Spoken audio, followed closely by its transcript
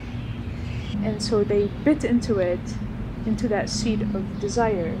And so they bit into it, into that seed of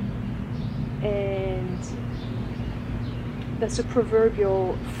desire. And that's a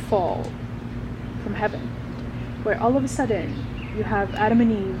proverbial fall from heaven, where all of a sudden you have Adam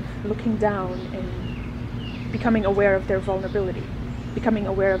and Eve looking down and becoming aware of their vulnerability, becoming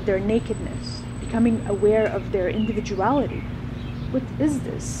aware of their nakedness, becoming aware of their individuality. What is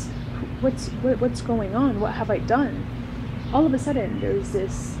this? What's going on? What have I done? All of a sudden there's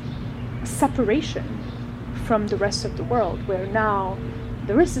this separation from the rest of the world, where now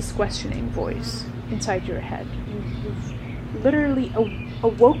there is this questioning voice inside your head. You've literally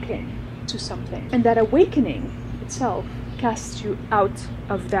awoken to something, and that awakening itself casts you out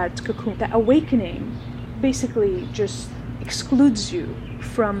of that cocoon. That awakening basically just excludes you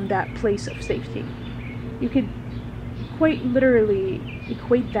from that place of safety. You could quite literally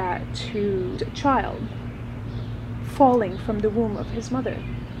equate that to a child falling from the womb of his mother,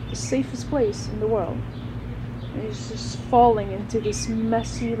 the safest place in the world. And he's just falling into this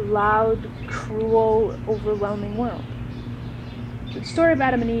messy, loud, cruel, overwhelming world. The story of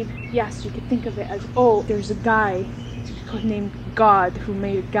Adam and Eve, yes, you could think of it as, oh, there's a guy named God who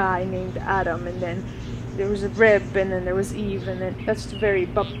made a guy named Adam, and then there was a rib, and then there was Eve, and then that's the very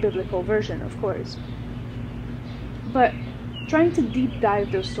biblical version, of course. But trying to deep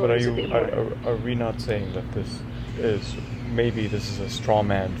dive those stories a bit more. Are we not saying that this is a straw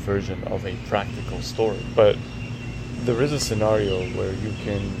man version of a practical story? But there is a scenario where you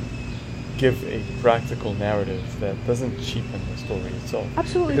can give a practical narrative that doesn't cheapen the story itself.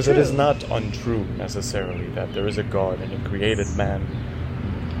 Absolutely because true. It is not untrue necessarily that there is a God and he created man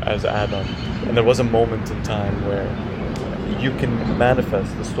as Adam, and there was a moment in time where you can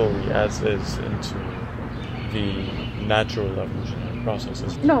manifest the story as is into the natural evolutionary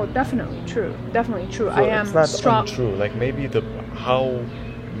processes. No, definitely true. Definitely true. So I am it's not strong. untrue. Like maybe how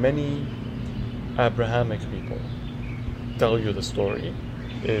many Abrahamic people tell you the story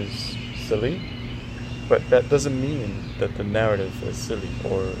is silly, but that doesn't mean that the narrative is silly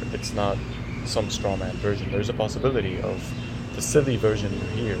or it's not some straw man version. There's a possibility of the silly version you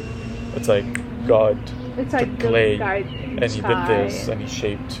hear. It's like God took clay and he did this and he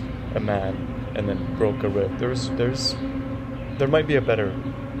shaped a man and then broke a rib. There might be a better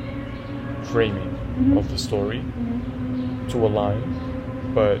framing of the story to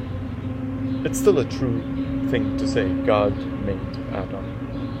align, but it's still a true thing to say God made Adam.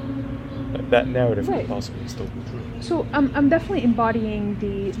 That narrative could possibly still be true. So I'm definitely embodying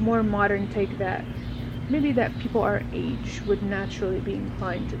the more modern take that maybe that people our age would naturally be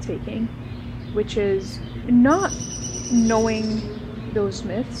inclined to taking, which is not knowing those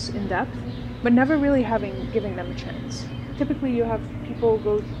myths in depth, but never really giving them a chance. Typically you have people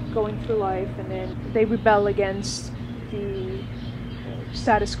going through life and then they rebel against the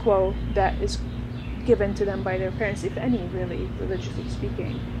status quo that is given to them by their parents, if any, really, religiously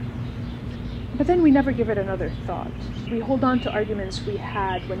speaking. But then we never give it another thought. We hold on to arguments we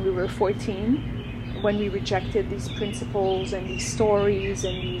had when we were 14, when we rejected these principles and these stories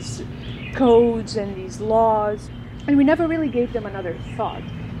and these codes and these laws, and we never really gave them another thought.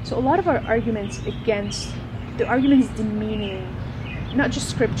 So a lot of our arguments demeaning not just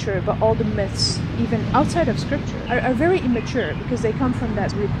scripture, but all the myths, even outside of scripture, are very immature because they come from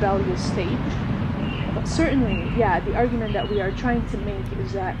that rebellious stage. But certainly, the argument that we are trying to make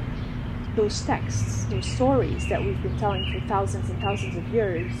is that those texts, those stories that we've been telling for thousands and thousands of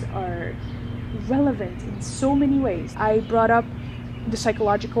years are relevant in so many ways. I brought up the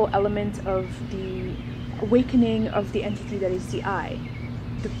psychological element of the awakening of the entity that is the I.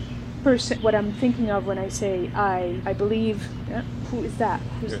 The person, what I'm thinking of when I say I believe, who is that?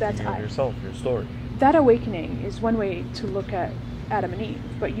 Who's that I? Yourself, your story. That awakening is one way to look at Adam and Eve,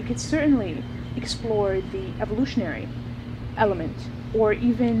 but you could certainly explore the evolutionary element, or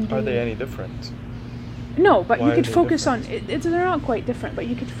even Are they any different? No, but Why you could are they focus different? on they're not quite different, but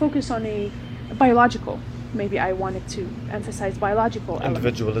you could focus on a biological. Maybe I wanted to emphasize biological element.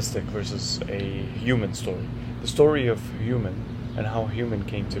 Individualistic versus a human story. The story of human and how human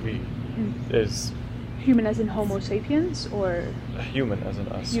came to be is human as in Homo sapiens, or human as in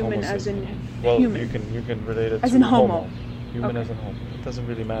us. Human Homo as in sapien. Well, human. you can relate it As to in homo. Human Okay. as in homo. It doesn't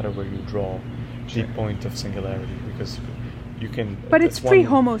really matter where you draw the point of singularity because you can. But it's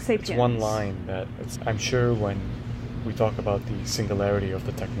pre-Homo sapiens. It's one line that I'm sure when we talk about the singularity of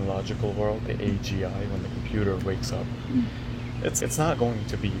the technological world, the AGI, when the computer wakes up, it's not going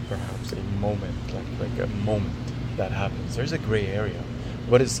to be perhaps a moment like a moment that happens. There's a gray area.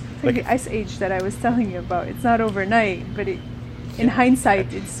 What is like the ice age that I was telling you about? It's not overnight, but in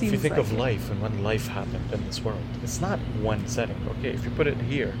hindsight, it seems. If you think like of life and when life happened in this world, it's not one setting. Okay, if you put it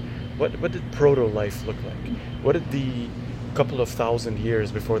here, What did proto-life look like? What did the couple of thousand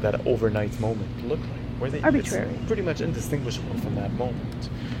years before that overnight moment look like? Were they Arbitrary. It's pretty much indistinguishable from that moment.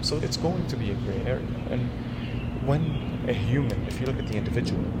 So it's going to be a gray area. And when a human, if you look at the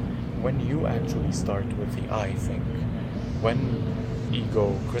individual, when you actually start with the I thing, when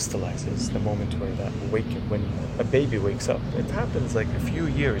ego crystallizes, the moment where when a baby wakes up, it happens like a few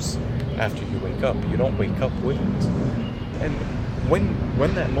years after you wake up. You don't wake up with it. And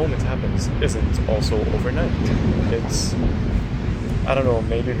when that moment happens isn't also overnight. It's, I don't know,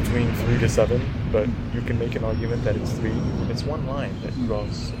 maybe between 3 to 7, but you can make an argument that it's 3. It's one line that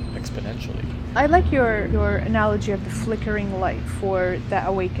grows exponentially. I like your analogy of the flickering light for that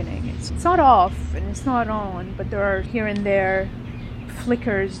awakening. It's not off and it's not on, but there are here and there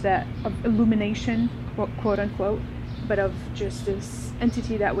flickers of illumination, quote unquote, but of just this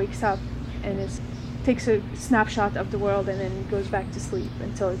entity that wakes up and takes a snapshot of the world and then goes back to sleep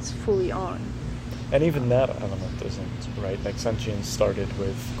until it's fully on. And even that element isn't, right? Like sentience started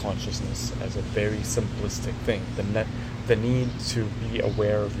with consciousness as a very simplistic thing. The need to be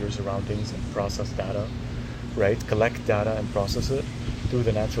aware of your surroundings and process data, right? Collect data and process it through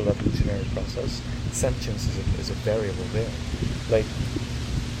the natural evolutionary process. Sentience is a variable there. Like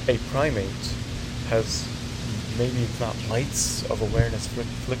a primate has, maybe it's not lights of awareness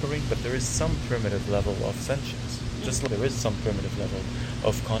flickering, but there is some primitive level of sentience. Just like there is some primitive level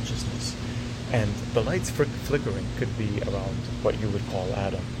of consciousness. And the lights flickering could be around what you would call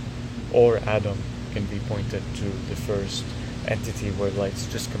Adam. Or Adam can be pointed to the first entity where lights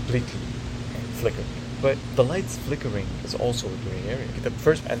just completely flicker. But the lights flickering is also a gray area. The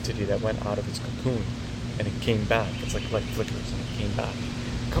first entity that went out of its cocoon and it came back, it's like light flickers and it came back.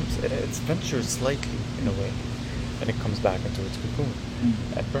 It ventures slightly in a way, and it comes back into its cocoon.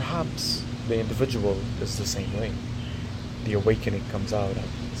 Mm-hmm. And perhaps the individual is the same way. The awakening comes out.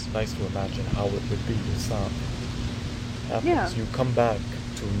 It's nice to imagine how it would be. It's not happens. Yeah. You come back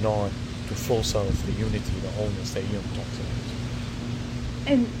to full self, the unity, the wholeness that Jung talks about.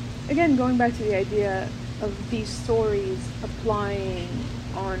 And again, going back to the idea of these stories applying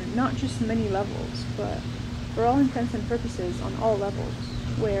on not just many levels, but for all intents and purposes on all levels,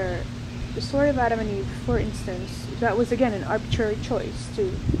 where the story of Adam and Eve, for instance, that was again an arbitrary choice to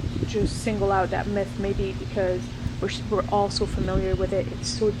just single out that myth, maybe because we're all so familiar with it, it's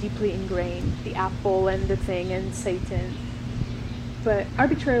so deeply ingrained, the apple and the thing and Satan. But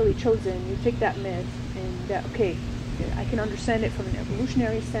arbitrarily chosen, you take that myth and that, okay, I can understand it from an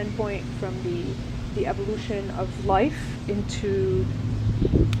evolutionary standpoint, from the evolution of life into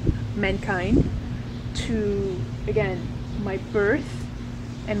mankind, to, again, my birth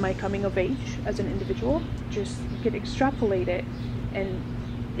and my coming of age as an individual. Just, you could extrapolate it and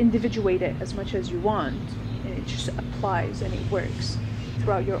individuate it as much as you want, and it just applies and it works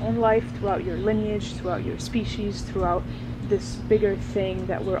throughout your own life, throughout your lineage, throughout your species, throughout this bigger thing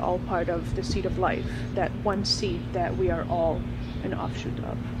that we're all part of, the seed of life, that one seed that we are all an offshoot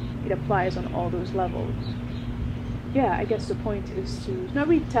of. It applies on all those levels. Yeah, I guess the point is to not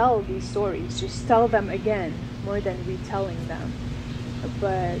retell these stories, just tell them again more than retelling them.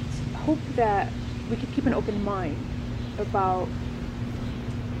 But hope that we could keep an open mind about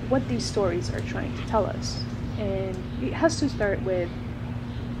what these stories are trying to tell us. And it has to start with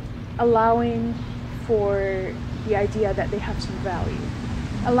allowing for the idea that they have some value.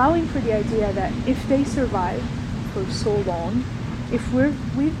 Allowing for the idea that if they survive for so long, if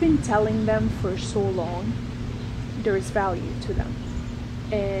we've been telling them for so long, there is value to them.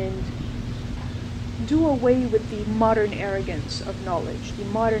 And do away with the modern arrogance of knowledge, the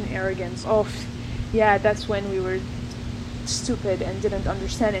modern arrogance of, yeah, that's when we were stupid and didn't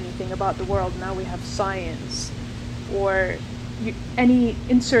understand anything about the world, now we have science, or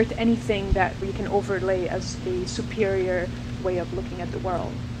insert anything that we can overlay as a superior way of looking at the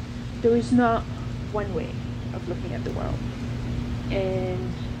world. There is not one way of looking at the world,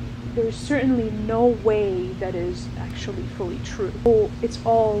 and there's certainly no way that is actually fully true. It's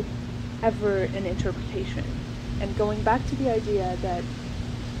all ever an interpretation. And going back to the idea that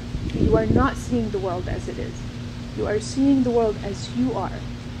you are not seeing the world as it is, you are seeing the world as you are.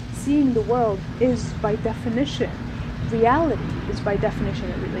 Seeing the world is by definition, reality is by definition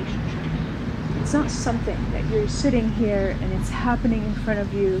a relationship. It's not something that you're sitting here and it's happening in front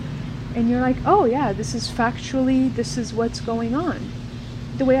of you and you're like, oh yeah, this is factually, this is what's going on.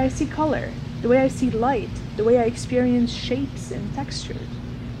 The way I see color, the way I see light, the way I experience shapes and textures,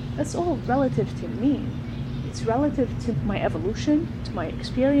 that's all relative to me. It's relative to my evolution, to my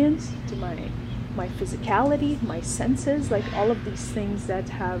experience, to my physicality, my senses, like all of these things that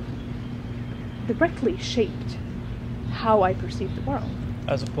have directly shaped how I perceive the world.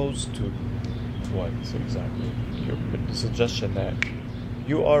 As opposed to what exactly? The suggestion that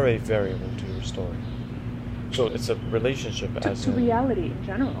you are a variable to your story. So it's a relationship to reality in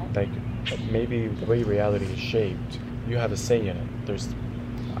general. Like maybe the way reality is shaped, you have a say in it. There's,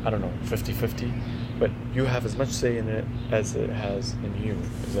 I don't know, 50-50, but you have as much say in it as it has in you.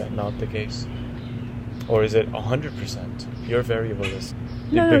 Is that not the case? Or is it 100%? Your variable is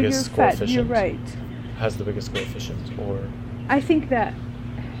the biggest coefficient. You're right. Has the biggest coefficient, or... I think that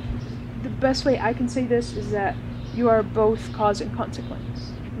the best way I can say this is that you are both cause and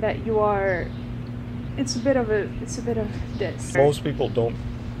consequence. That you are... It's a bit of this. Most people don't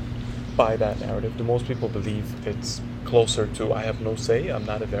buy that narrative. Do most people believe it's closer to I have no say, I'm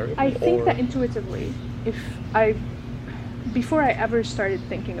not a variable? I think that intuitively, before I ever started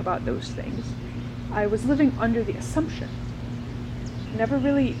thinking about those things, I was living under the assumption, never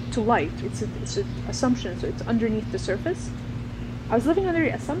really to light, it's an assumption, so it's underneath the surface. I was living under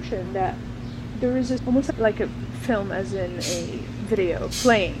the assumption that there is almost like a film, as in a video,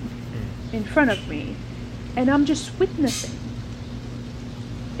 playing in front of me, and I'm just witnessing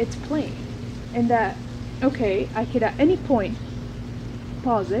it's playing, and that, okay, I could at any point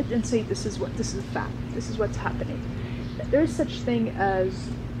pause it and say this is a fact, this is what's happening. That there's such thing as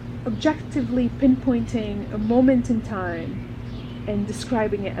objectively pinpointing a moment in time and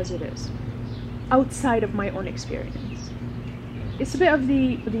describing it as it is, outside of my own experience. It's a bit of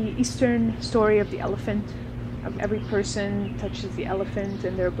the Eastern story of the elephant. Every person touches the elephant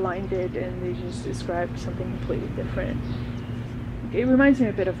and they're blinded and they just describe something completely different. It reminds me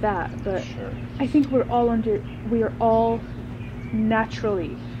a bit of that, but sure. I think we are all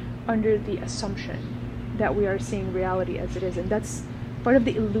naturally under the assumption that we are seeing reality as it is, and that's part of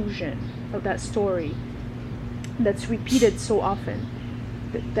the illusion of that story that's repeated so often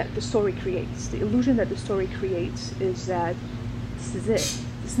that the story creates. The illusion that the story creates is that this is it.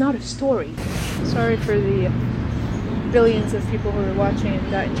 It's not a story. Sorry for the billions of people who are watching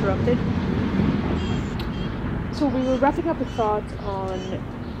and got interrupted. So we were wrapping up a thought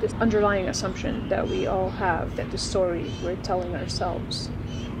on this underlying assumption that we all have, that the story we're telling ourselves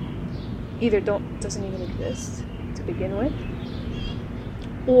either doesn't even exist to begin with,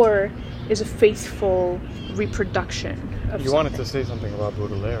 or is a faithful reproduction of You wanted to say something about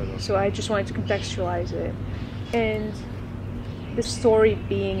Baudelaire, though. So I just wanted to contextualize it. And the story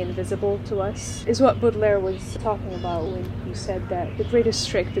being invisible to us is what Baudelaire was talking about when he said that the greatest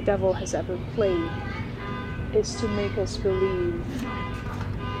trick the devil has ever played is to make us believe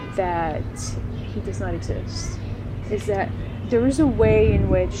that he does not exist. Is that there is a way in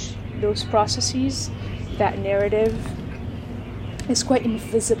which those processes, that narrative, is quite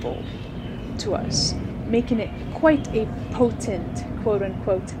invisible to us, making it quite a potent,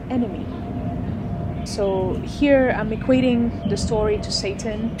 quote-unquote, enemy. So here I'm equating the story to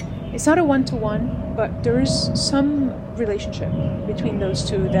Satan. It's not a one-to-one, but there is some relationship between those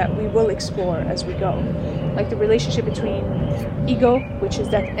two that we will explore as we go. Like the relationship between ego, which is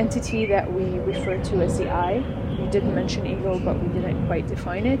that entity that we refer to as the I. We didn't mention ego, but we didn't quite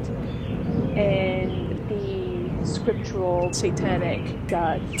define it. And the scriptural, satanic,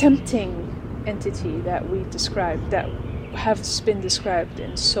 tempting entity that we described, that has been described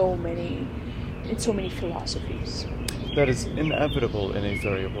in so many philosophies. That is inevitable in a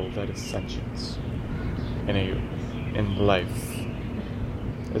variable that is sentience in life.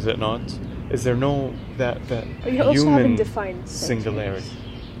 Is it not? Is there no that you also human haven't defined singularity?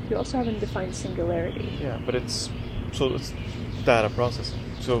 You also haven't defined singularity. Yeah, but it's data processing.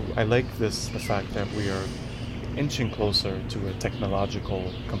 So I like the fact that we are inching closer to a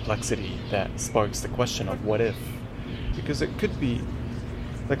technological complexity that sparks the question of what if, because it could be.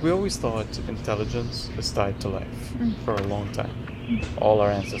 Like, we always thought intelligence is tied to life for a long time. All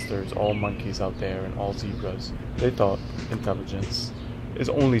our ancestors, all monkeys out there, and all zebras, they thought intelligence is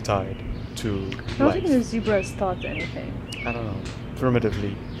only tied to life. I don't think the zebras thought anything. I don't know,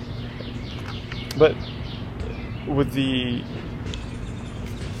 primitively. But with the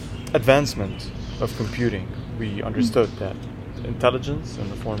advancement of computing, we understood that intelligence in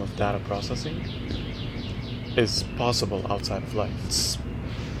the form of data processing is possible outside of life.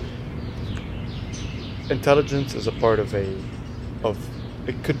 Intelligence is a part of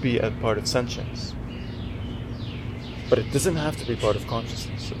it could be a part of sentience, but it doesn't have to be part of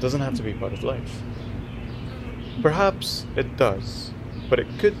consciousness. It doesn't have to be part of life. Perhaps it does, but it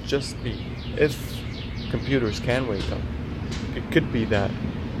could just be, if computers can wake up, it could be that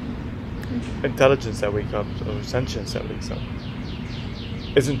intelligence that wakes up, or sentience that wakes up,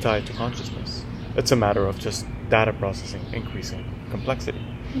 isn't tied to consciousness. It's a matter of just data processing increasing complexity.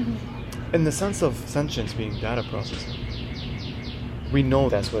 In the sense of sentience being data processing, we know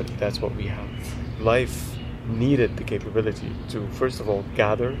that's what we have. Life needed the capability to, first of all,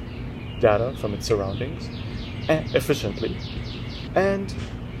 gather data from its surroundings efficiently and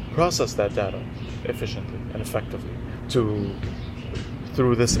process that data efficiently and effectively.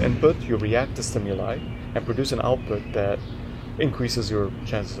 Through this input, you react to stimuli and produce an output that increases your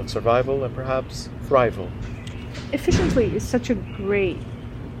chances of survival and perhaps thrival. Efficiently is such a great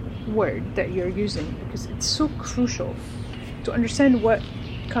word that you're using because it's so crucial to understand what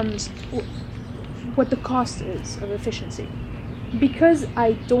the cost is of efficiency. Because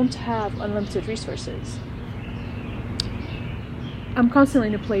I don't have unlimited resources, I'm constantly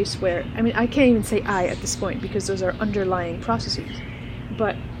in a place where, I can't even say I at this point because those are underlying processes,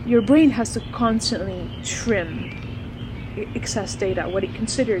 but your brain has to constantly trim excess data, what it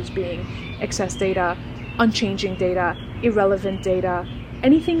considers being excess data, unchanging data, irrelevant data,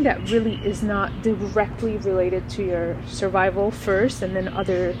 anything that really is not directly related to your survival first and then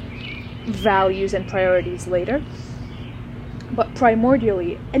other values and priorities later. But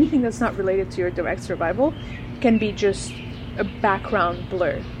primordially, anything that's not related to your direct survival can be just a background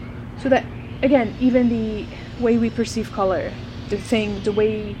blur. So that, again, even the way we perceive color, the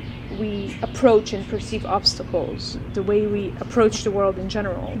way we approach and perceive obstacles, the way we approach the world in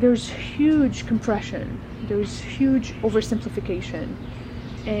general, there's huge compression, there's huge oversimplification,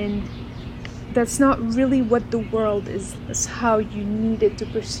 and that's not really what the world is. It's how you needed to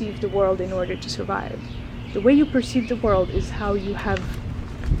perceive the world in order to survive. The way you perceive the world is how you have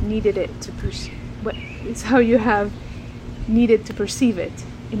needed it to perceive. It's how you have needed to perceive it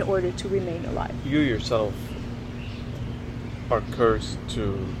in order to remain alive. You yourself are cursed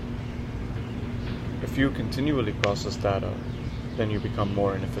to. If you continually process data, then you become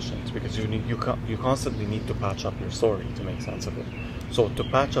more inefficient because you constantly need to patch up your story to make sense of it. So to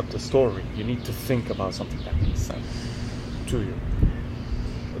patch up the story, you need to think about something that makes sense to you.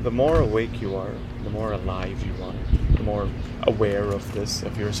 The more awake you are, the more alive you are, the more aware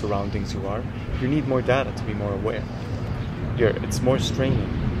of your surroundings you are, you need more data to be more aware. It's more straining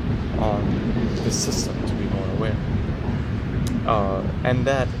on the system to be more aware. And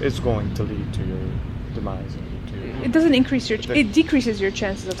that is going to lead to your demise. It doesn't increase it decreases your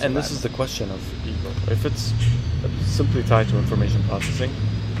chances of survival. And this is the question of ego. If it's simply tied to information processing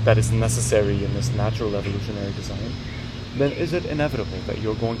that is necessary in this natural evolutionary design, then is it inevitable that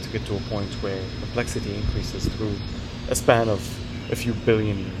you're going to get to a point where complexity increases through a span of a few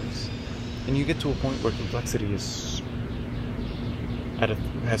billion years, and you get to a point where complexity has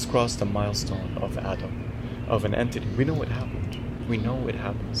crossed a milestone of atom, of an entity? We know it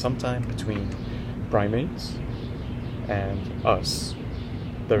happened. Sometime between primates and us.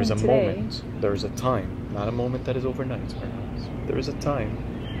 There is a moment, there is a time, not a moment that is overnight perhaps. There is a time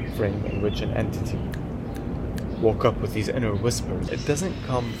frame in which an entity woke up with these inner whispers. It doesn't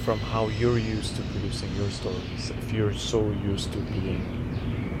come from how you're used to producing your stories. If you're so used to being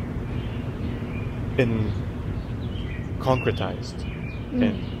concretized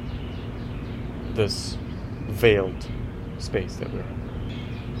in this veiled space that we're in.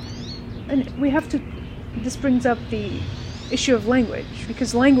 And this brings up the issue of language,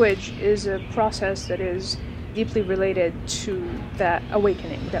 because language is a process that is deeply related to that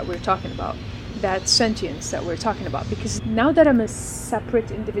awakening that we're talking about, that sentience that we're talking about. Because now that I'm a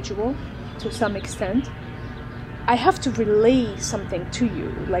separate individual to some extent, I have to relay something to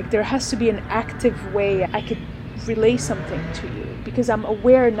you. Like, there has to be an active way I could relay something to you, because I'm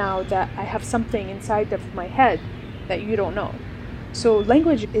aware now that I have something inside of my head that you don't know. So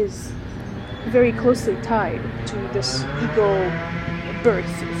language is very closely tied to this ego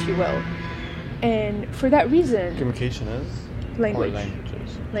birth, if you will. And for that reason... Communication is? Language. Or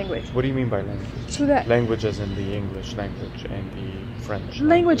languages? Language. What do you mean by language? So that... Language as in the English language and the French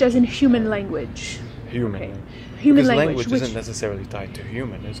language. As in human language. Human. Okay. Human because language isn't necessarily tied to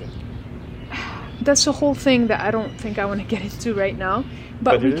human, is it? That's a whole thing that I don't think I want to get into right now.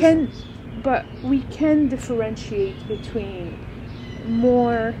 But we can differentiate between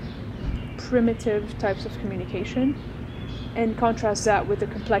more primitive types of communication and contrast that with the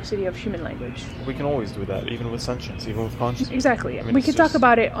complexity of human language. We can always do that, even with sentience, even with consciousness. Exactly. We could talk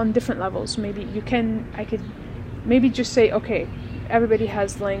about it on different levels. I could maybe just say, okay, everybody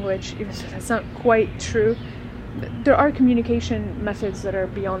has language, even though that's not quite true. There are communication methods that are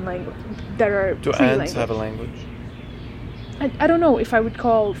beyond language, that are Do ants have a language? I don't know if I would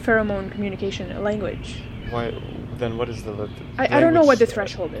call pheromone communication a language. Why? Then what is the I don't know what the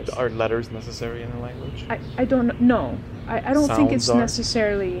threshold is. Are letters necessary in a language? I don't know. I don't think it's Sounds are?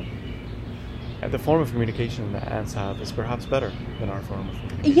 necessarily... the form of communication that ants have is perhaps better than our form of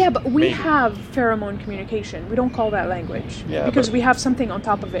communication. Yeah, but we Maybe. have pheromone communication. We don't call that language. Yeah, because but- we have something on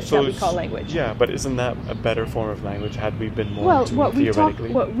top of it that we call language. Yeah, but isn't that a better form of language had we been more Well, into what we talk,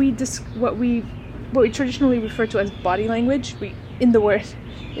 theoretically? what we traditionally refer to as body language, in the word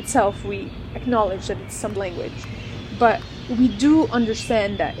itself, we acknowledge that it's some language. But we do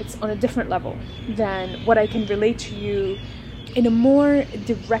understand that it's on a different level than what I can relate to you in a more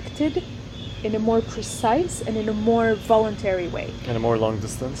directed, in a more precise, and in a more voluntary way. In a more long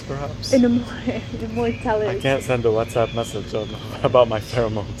distance, perhaps? In a more I can't send a WhatsApp message about my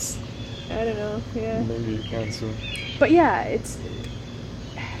pheromones. I don't know, yeah. Maybe you can soon. But yeah, it's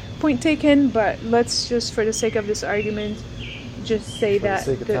point taken, but let's just, for the sake of this argument, just say For the that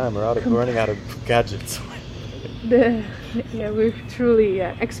sake of time, we're running out of gadgets. we're truly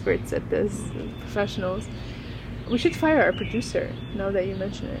experts at this, professionals. We should fire our producer, now that you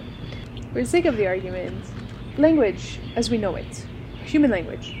mention it. For the sake of the argument, language, as we know it, human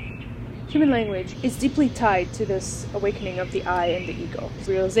language is deeply tied to this awakening of the I and the ego.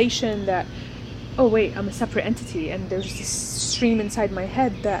 Realization that, oh wait, I'm a separate entity, and there's this stream inside my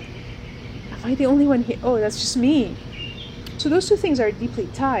head that, am I the only one here? Oh, that's just me. So those two things are deeply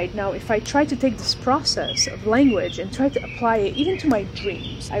tied. Now, if I try to take this process of language and try to apply it even to my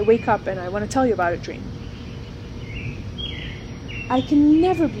dreams, I wake up and I want to tell you about a dream. I can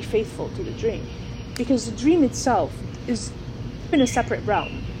never be faithful to the dream because the dream itself is in a separate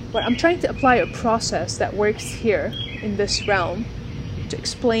realm. But I'm trying to apply a process that works here in this realm to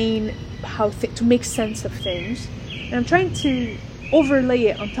explain how to make sense of things, and I'm trying to overlay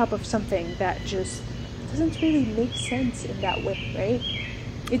it on top of something that just doesn't really make sense in that way, right?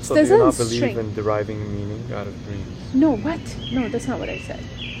 It So doesn't do you not believe string. in deriving meaning out of dreams? No, what? No, that's not what I said.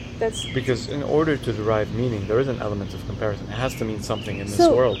 That's Because in order to derive meaning, there is an element of comparison. It has to mean something in this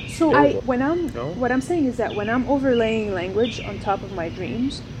so. world. So No? what I'm saying is that when I'm overlaying language on top of my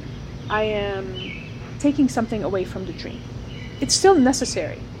dreams, I am taking something away from the dream. It's still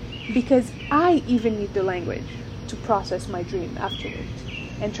necessary because I even need the language to process my dream afterwards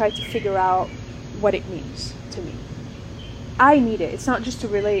and try to figure out what it means to me. I need it. It's not just to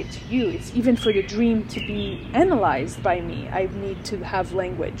relate it to you. It's even for the dream to be analyzed by me. I need to have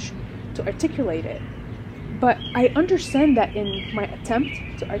language to articulate it. But I understand that in my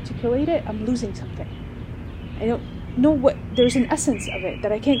attempt to articulate it, I'm losing something. I don't know what, there's an essence of it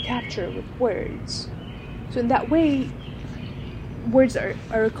that I can't capture with words. So in that way, words are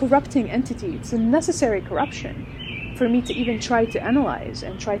a corrupting entity. It's a necessary corruption for me to even try to analyze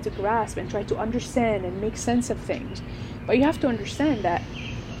and try to grasp and try to understand and make sense of things. But you have to understand that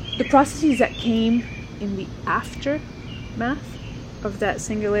the processes that came in the aftermath of that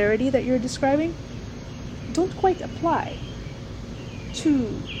singularity that you're describing don't quite apply to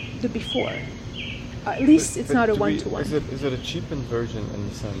the before. At least it's not a one-to-one. Is it a cheapened version in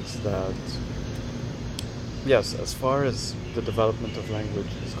the sense that, yes, as far as the development of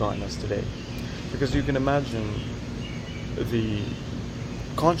language has gotten us today, because you can imagine the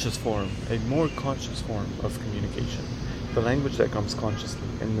conscious form, a more conscious form of communication, the language that comes consciously,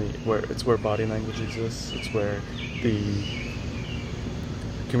 where body language exists, it's where the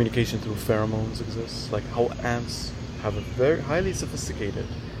communication through pheromones exists, like how ants have a very highly sophisticated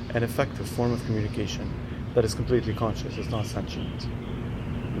and effective form of communication that is completely conscious. It's not sentient.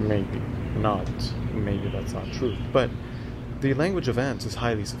 Maybe not. Maybe that's not true. But the language of ants is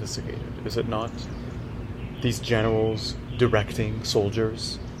highly sophisticated, is it not? These generals directing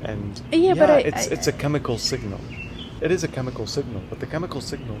soldiers, and it's a chemical signal. It is a chemical signal, but the chemical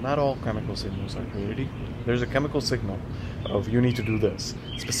signal, not all chemical signals are created equal. There's a chemical signal of you need to do this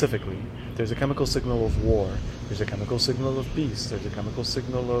specifically. There's a chemical signal of war. There's a chemical signal of peace. There's a chemical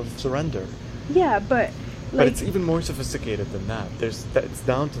signal of surrender. Yeah, but But it's even more sophisticated than that. It's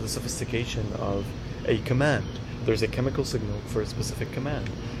down to the sophistication of a command. There's a chemical signal for a specific command,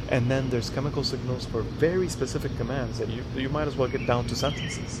 and then there's chemical signals for very specific commands that you might as well get down to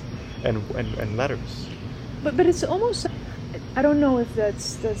sentences and letters. But it's almost, I don't know if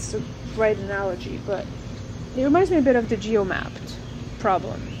that's the right analogy, but it reminds me a bit of the geomapped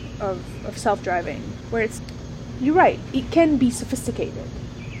problem of self-driving, where you're right, it can be sophisticated,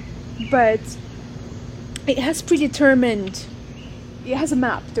 but it has predetermined, it has a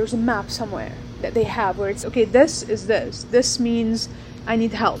map, there's a map somewhere that they have where it's, okay, this is this means I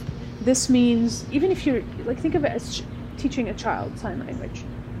need help, this means, even if you're, like, think of it as teaching a child sign language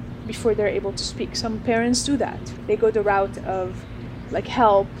before they're able to speak. Some parents do that. They go the route of, like,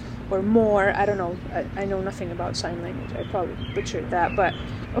 help or more. I don't know. I know nothing about sign language. I probably butchered that. But,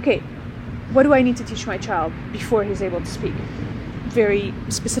 okay, what do I need to teach my child before he's able to speak? very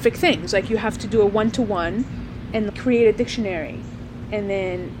specific things. Like you have to do a one-to-one and create a dictionary and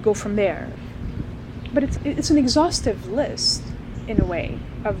then go from there. But it's an exhaustive list in a way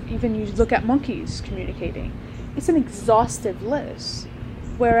of, even you look at monkeys communicating. It's an exhaustive list.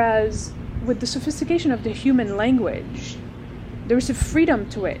 Whereas with the sophistication of the human language, there's a freedom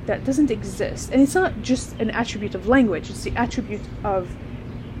to it that doesn't exist. And it's not just an attribute of language, it's the attribute of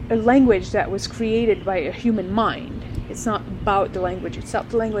a language that was created by a human mind. It's not about the language itself.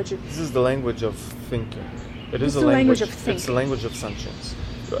 The language... This is the language of thinking. It's the language of thinking. It's the language of sentience.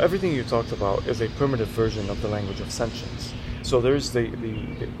 So everything you talked about is a primitive version of the language of sentience. So there's the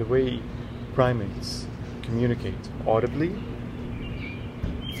way primates communicate audibly,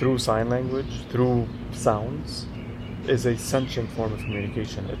 through sign language, through sounds, is a sentient form of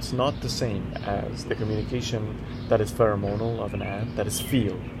communication. It's not the same as the communication that is pheromonal of an ant, that is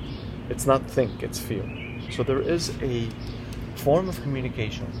feel. It's not think, it's feel. So there is a form of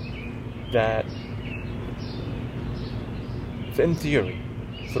communication that, in theory,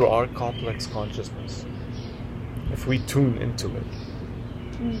 through our complex consciousness, if we tune into it,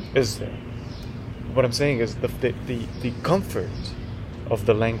 is there. What I'm saying is the comfort of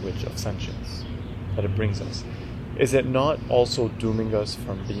the language of sentience that it brings us. Is it not also dooming us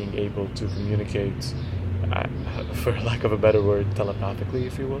from being able to communicate, for lack of a better word, telepathically,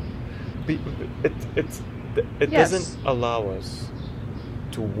 if you will? It Yes. doesn't allow us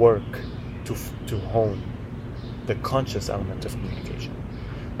to work, to hone the conscious element of communication.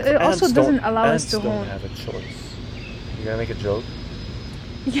 It also Ants doesn't don't- allow us ants to don't hone. have a choice. You gonna make a joke?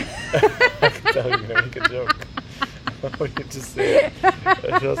 Yeah. I can tell you're gonna make a joke. What you just said.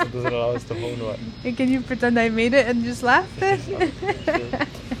 It also doesn't allow us to hone what? Can you pretend I made it and just laugh then? Sure.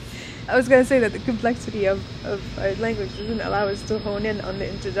 I was going to say that the complexity of our language doesn't allow us to hone in on the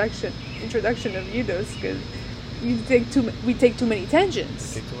introduction of Yudos, because we take too many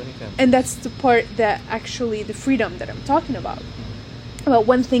tangents. Take too many times. And that's the part that actually, the freedom that I'm talking about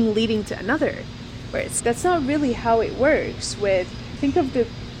one thing leading to another. Where that's not really how it works. Think of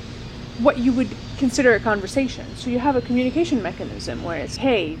what you would consider a conversation. So you have a communication mechanism where it's,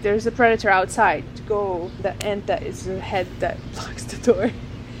 hey, there's a predator outside, go, the ant that is the head that blocks the door.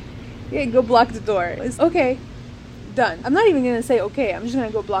 Yeah, go block the door. It's okay, done. I'm not even gonna say okay, I'm just gonna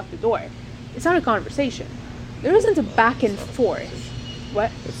go block the door. It's not a conversation. There isn't a back and forth.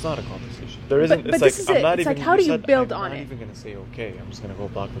 What? It's not a conversation. There isn't. But it's this like is I'm it. not It's even. like, how do you said, build I'm on not it? even gonna say okay. I'm just gonna go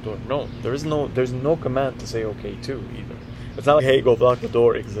block the door. No, there's no command to say okay too either. It's not like, hey, go block the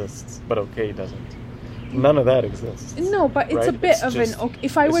door exists, but okay doesn't. None of that exists. No, but it's right? a bit It's of just- an okay.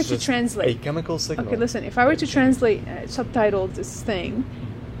 If I were it's to just translate, a chemical signal. okay, listen. If I were to translate, subtitle this thing,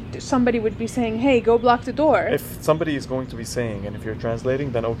 somebody would be saying, "Hey, go block the door." If somebody is going to be saying, and if you're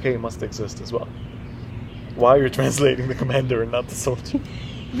translating, then okay must exist as well. Why you're translating the commander and not the soldier?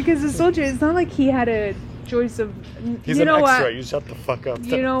 Because the soldier, it's not like he had a choice of. He's you an know extra. what? You shut the fuck up.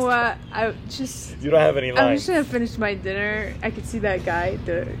 You know what? I just. You don't have any I'm lines. just gonna finish my dinner. I could see that guy,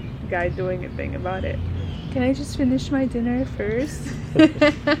 the guy doing a thing about it. Can I just finish my dinner first?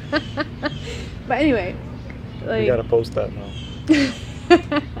 But anyway, like. We gotta post that now.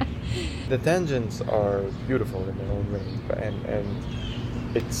 The tangents are beautiful in their own way,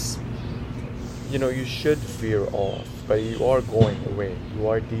 and it's, you should veer off, but you are going away, you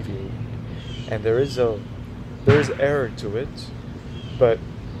are deviating, and there is error to it, but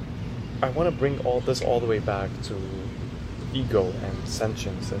I want to bring all the way back to ego and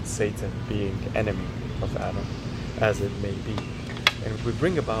sentience and Satan being enemy of Adam, as it may be, and we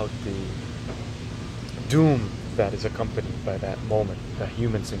bring about the doom that is accompanied by that moment, the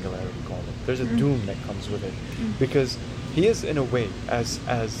human singularity call it. There's a doom that comes with it, because he is, in a way, as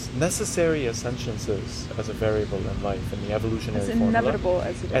necessary as sentience is as a variable in life in the evolutionary As formula, inevitable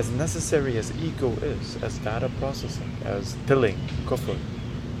as it is. as necessary as ego is, as data processing, as tilling, kufr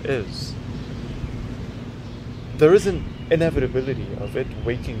is. There is an inevitability of it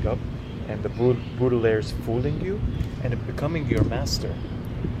waking up and the Baudelaires fooling you and it becoming your master.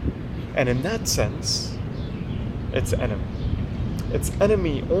 And in that sense, it's enemy. It's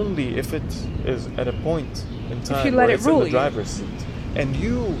enemy only if it is at a point in time you let where it it's in rule the you. driver's seat. And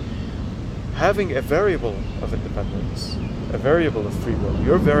you having a variable of independence, a variable of free will,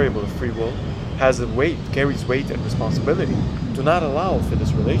 your variable of free will has a weight, carries weight and responsibility to not allow for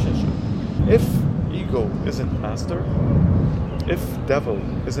this relationship. If ego isn't master, if devil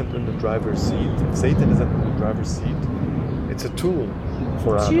isn't in the driver's seat, if Satan isn't in the driver's seat, it's a tool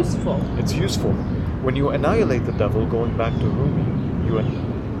for It's Adam. useful. It's useful. When you annihilate the devil, going back to Rumi,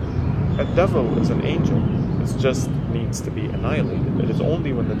 a devil is an angel. It just needs to be annihilated. It is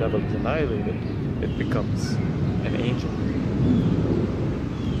only when the devil is annihilated it becomes an angel.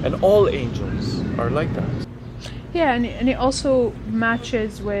 And all angels are like that. Yeah, and it also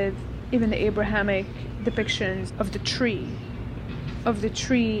matches with even the Abrahamic depictions of the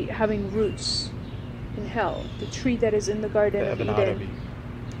tree having roots in hell, the tree that is in the Garden of Eden,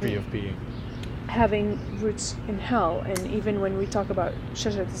 tree of being, having roots in hell. And even when we talk about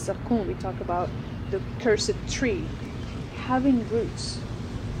Shajarat al-Zaqqum, we talk about the cursed tree having roots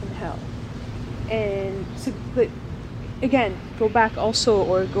in hell. And so, but again, go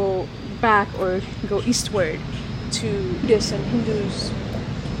eastward to Buddhists and Hindus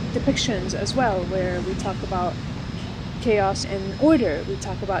depictions as well, where we talk about chaos and order. We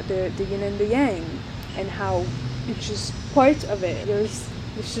talk about the yin and the yang, and how it's just part of it.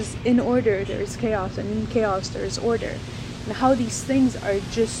 It's just in order there is chaos, and in chaos there is order, and how these things are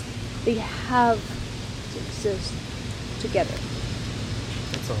just, they have to exist together.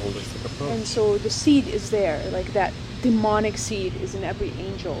 It's a holistic approach. And so the seed is there, like that demonic seed is in every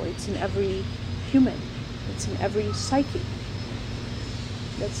angel, it's in every human, it's in every psyche.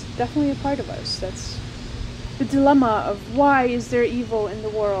 That's definitely a part of us. That's the dilemma of why is there evil in the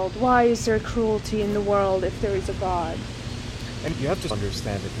world? Why is there cruelty in the world if there is a God? And you have to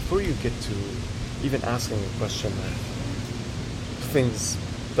understand it before you get to even asking a question like things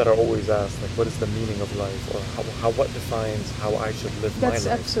that are always asked, like what is the meaning of life, or what defines how I should live my life.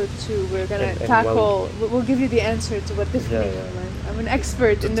 That's episode 2. We're gonna tackle. We'll give you the answer to what the meaning of life. I'm an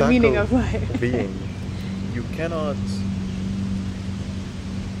expert in the meaning of life. Being, you cannot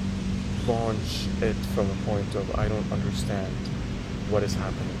launch it from a point of I don't understand what is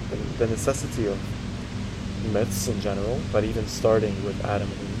happening. The necessity of myths in general, but even starting with Adam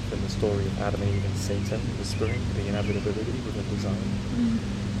and Eve and the story of Adam and Eve and Satan whispering the inevitability within design.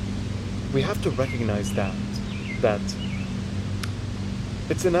 Mm-hmm. We have to recognize that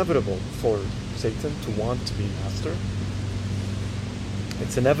it's inevitable for Satan to want to be master.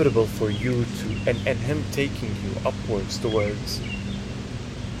 It's inevitable for you to, and him taking you upwards towards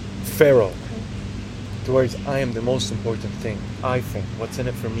Pharaoh, towards I am the most important thing. I think, what's in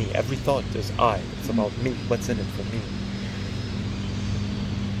it for me? Every thought is I. It's about me. What's in it for me?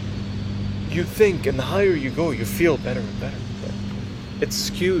 You think, and the higher you go, you feel better and better. But it's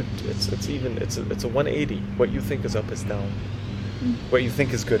skewed. It's a 180. What you think is up is down. What you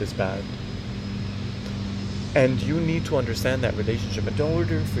think is good is bad. And you need to understand that relationship in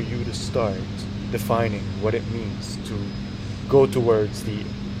order for you to start defining what it means to go towards the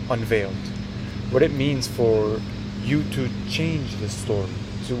unveiled. What it means for you to change the story.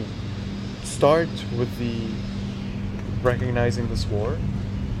 To start with the recognizing this war,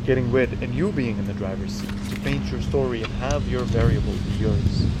 getting rid, and you being in the driver's seat, to paint your story and have your variable be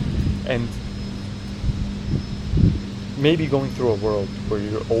yours. And maybe going through a world where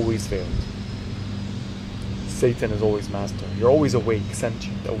you're always failed. Satan is always master. You're always awake,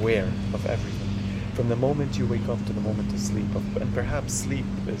 sentient, aware of everything. From the moment you wake up to the moment of sleep. And perhaps sleep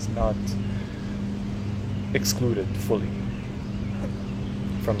is not excluded fully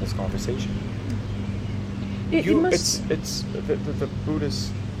from this conversation. It's the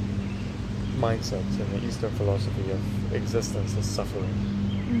Buddhist mindset and the Eastern philosophy of existence as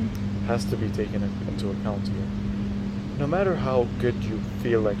suffering has to be taken into account here. No matter how good you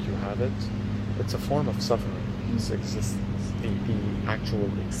feel like you have it, it's a form of suffering. It's existence, the actual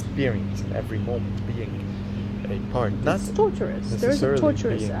experience in every moment, being a part. Not it's torturous. There's a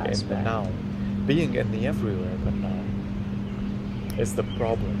torturous being aspect. in the now, being in the everywhere but now is the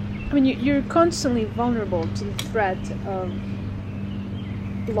problem. I mean, you're constantly vulnerable to the threat of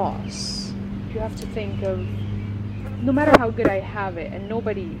loss. You have to think of, no matter how good I have it, and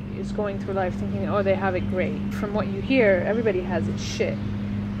nobody is going through life thinking, oh, they have it great. From what you hear, everybody has it shit.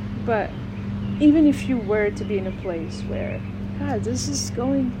 But even if you were to be in a place where, God, this is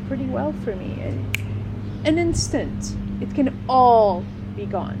going pretty well for me, and an instant, it can all be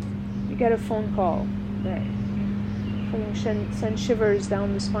gone. You get a phone call that send shivers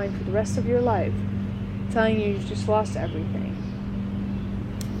down the spine for the rest of your life, telling you you've just lost everything.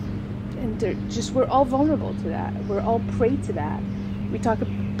 And we're all vulnerable to that. We're all prey to that. We talk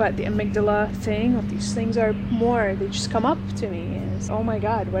about the amygdala thing. These things are more, they just come up to me. And it's, oh my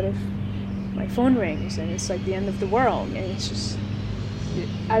God, what if my phone rings and it's like the end of the world? And it's just,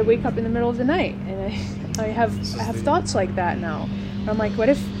 I wake up in the middle of the night and I have thoughts like that now. I'm like, what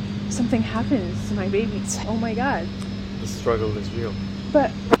if something happens to my baby? It's like, oh my God. The struggle is real.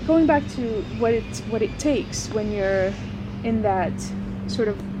 But going back to what it takes when you're in that sort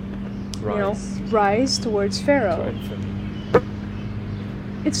of rise towards Pharaoh.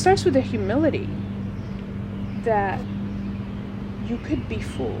 It starts with the humility that you could be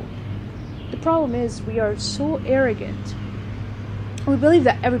fooled. The problem is we are so arrogant We believe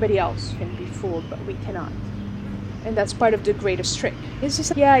that everybody else can be fooled, but we cannot. And that's part of the greatest trick. It's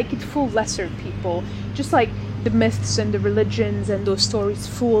just, yeah, I could fool lesser people. Just like the myths and the religions and those stories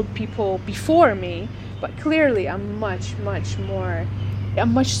fooled people before me. But clearly I'm much smarter,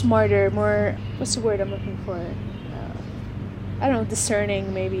 more, what's the word I'm looking for? I don't know,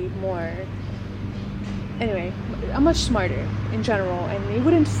 discerning, maybe more. Anyway, I'm much smarter in general, and it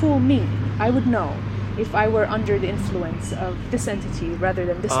wouldn't fool me. I would know if I were under the influence of this entity rather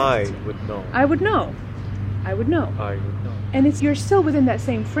than this entity. I would know. I would know. I would know. I would know. And you're still within that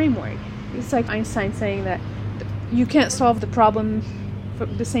same framework. It's like Einstein saying that you can't solve the problem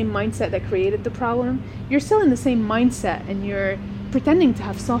from the same mindset that created the problem. You're still in the same mindset, and you're pretending to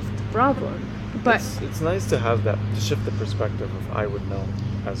have solved the problem. But it's nice to have that, to shift the perspective of I would know,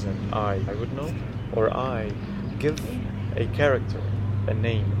 as in I would know, or I give a character a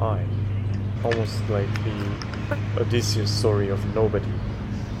name, I. Almost like the Odysseus story of nobody.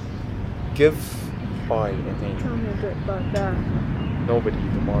 Give I a name. tell me a bit about that. Nobody,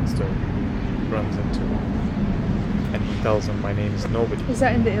 the monster, runs into. And he tells him, my name is Nobody. Is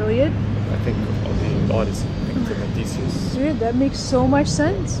that in the Iliad? I think of the Odyssey, I think from Odysseus. Dude, that makes so much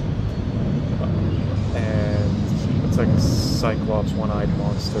sense. And it's like a Cyclops, one-eyed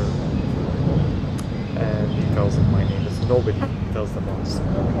monster. And he tells him, my name is Nobody. He tells the monster.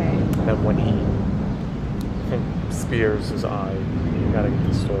 Okay. And then when he spears his eye, you gotta get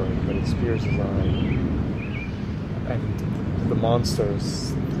the story, but he spears his eye, and the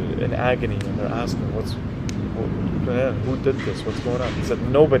monster's in agony, and they're asking, who did this? What's going on? He said,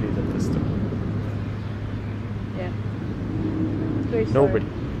 nobody did this to me. Yeah. Great story. Nobody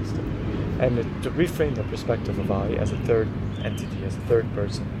did this to me. And to reframe the perspective of I as a third entity, as a third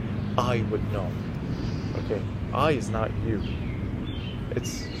person, I would know. Okay, I is not you.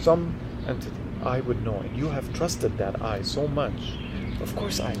 It's some entity. I would know. And you have trusted that I so much. Of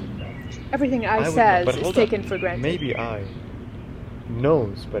course I would know. Everything I would know. says But is hold taken on. for granted. Maybe I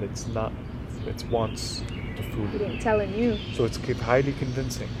knows, but it's not. It wants to fool It you. ain't telling you. So it's highly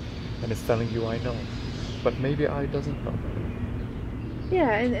convincing, and it's telling you I know. But maybe I doesn't know. Yeah,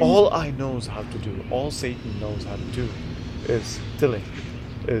 and All I knows how to do, all Satan knows how to do, is tilling,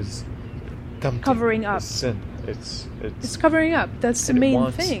 is tempting, Covering up. is sin. It's covering up. That's the and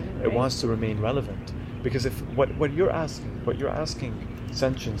main thing. It right? wants to remain relevant, because if what you're asking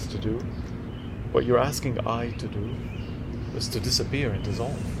sentience to do, what you're asking I to do, is to disappear and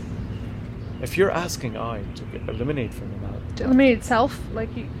dissolve. If you're asking I to eliminate from the map, To eliminate itself,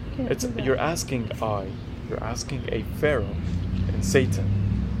 like you can't it's do that. you're asking you're asking a pharaoh and Satan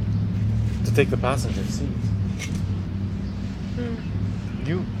to take the passenger seat.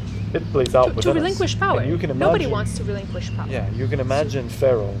 It plays out with to relinquish power. And you can imagine, Nobody wants to relinquish power. Yeah, you can imagine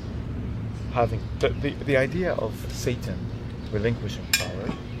Pharaoh having the idea of Satan relinquishing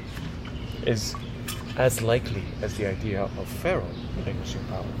power is as likely as the idea of Pharaoh relinquishing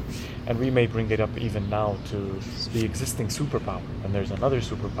power. And we may bring it up even now to the existing superpower, and there's another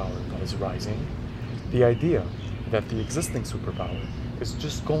superpower that is rising. The idea that the existing superpower is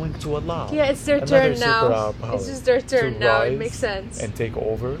just going to allow it's their another turn now. superpower It's just their turn to now. It rise makes sense. and take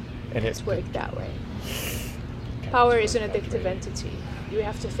over, and It's it worked that way. can't Power work is an that addictive way. entity. You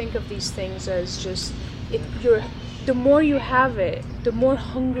have to think of these things as just the more you have it, the more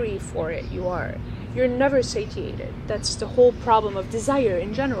hungry for it you are. You're never satiated. That's the whole problem of desire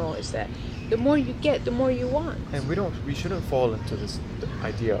in general, is that the more you get, the more you want. And we shouldn't fall into this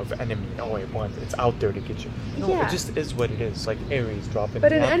idea of enemy. Oh, it's out there to get you. No, Yeah. it just is what it is. Like Aries dropping. But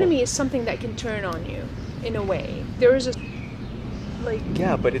the an apple. enemy is something that can turn on you, in a way. There is a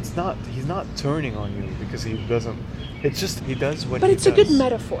Yeah, but it's not. He's not turning on you because he doesn't. It's just he does what. But he it's a does. good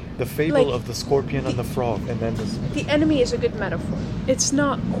metaphor. The fable Like, of the scorpion and the frog, and then this. The enemy is a good metaphor. It's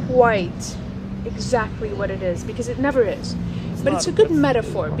not quite exactly what it is, because it never is. But it's a good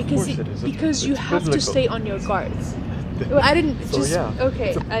metaphor because course it is. because you It's have to biblical. stay on your guard. Well, I didn't So, just yeah.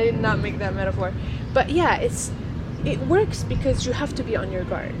 okay. I did not make that metaphor, but yeah, it works because you have to be on your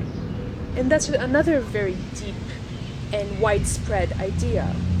guard, and that's another very deep and widespread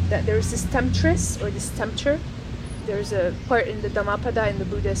idea that there's this temptress or this tempter. There's a part in the Dhammapada in the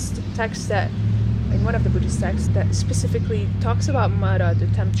Buddhist text that, in one of the Buddhist texts, that specifically talks about Mara, the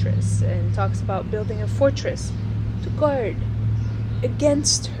temptress, and talks about building a fortress to guard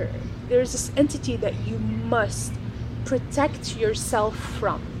against her. There's this entity that you must protect yourself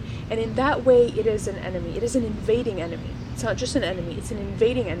from. And in that way, it is an enemy. It is an invading enemy. It's not just an enemy, it's an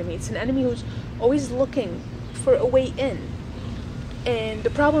invading enemy. It's an enemy who's always looking for a way in. And the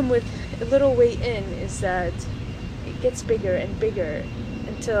problem with a little way in is that it gets bigger and bigger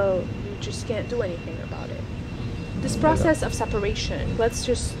until you just can't do anything about it. this process of separation, let's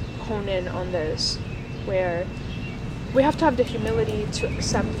just hone in on this, where we have to have the humility to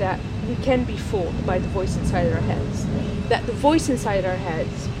accept that we can be fooled by the voice inside our heads. That the voice inside our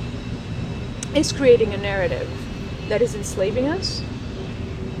heads is creating a narrative that is enslaving us,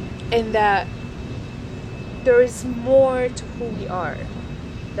 and that there is more to who we are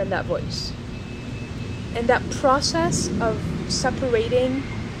than that voice. And that process of separating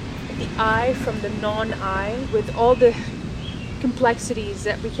the I from the non-I, with all the complexities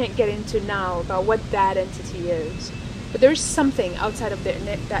that we can't get into now about what that entity is. But there's something outside of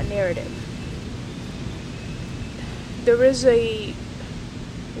that narrative. There is a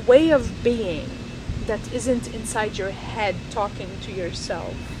way of being that isn't inside your head talking to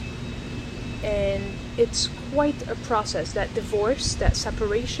yourself. And it's quite a process. That divorce, that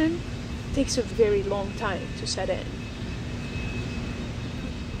separation, takes a very long time to set in.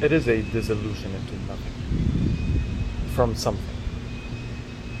 It is a dissolution into nothing. From something.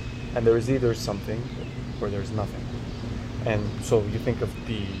 And there is either something or there's nothing. And so you think of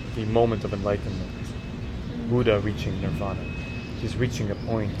the moment of enlightenment, Buddha reaching nirvana. He's reaching a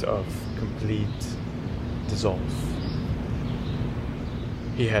point of complete dissolve.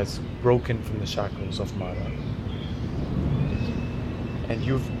 He has broken from the shackles of Mara. And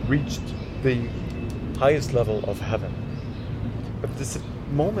you've reached the highest level of heaven. But this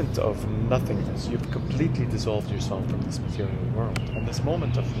moment of nothingness, you've completely dissolved yourself from this material world. And this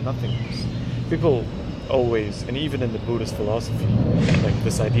moment of nothingness, people always, and even in the Buddhist philosophy, like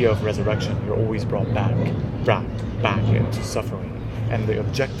this idea of resurrection, you're always brought back into suffering. And the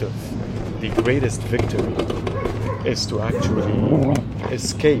objective, the greatest victory, is to actually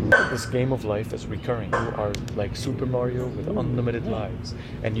escape. This game of life is recurring. You are like Super Mario with unlimited lives,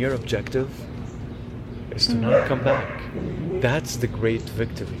 and your objective is to not come back. That's the great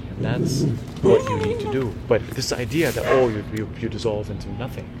victory, and that's what you need to do. But this idea that, oh, you dissolve into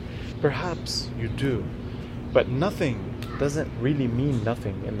nothing, perhaps you do, but nothing doesn't really mean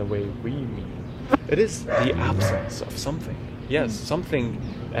nothing in the way we mean. It is the absence of something. Yes, something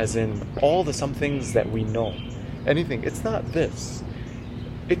as in all the somethings that we know. Anything. It's not this.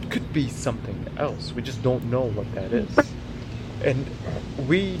 It could be something else. We just don't know what that is. And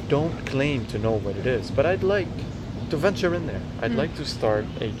we don't claim to know what it is. But I'd like to venture in there. I'd like to start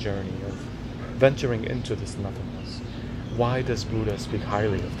a journey of venturing into this nothingness. Why does Buddha speak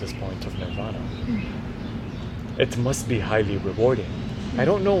highly of this point of nirvana? It must be highly rewarding. I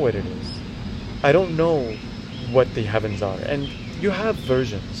don't know what it is. I don't know what the heavens are. And you have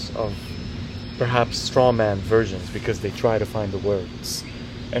versions of, perhaps straw man versions, because they try to find the words.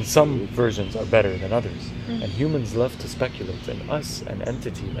 And some versions are better than others. And humans love to speculate. And us, an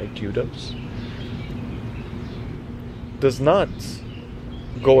entity like Kudos, does not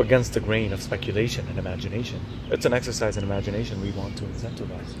go against the grain of speculation and imagination. It's an exercise in imagination we want to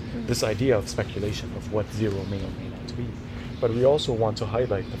incentivize. This idea of speculation, of what zero may or may not be. But we also want to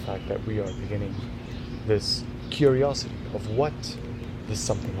highlight the fact that we are beginning this curiosity of what this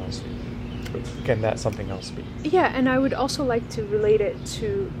something else be. Can that something else be? Yeah, and I would also like to relate it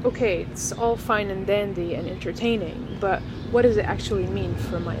to, okay, it's all fine and dandy and entertaining, but what does it actually mean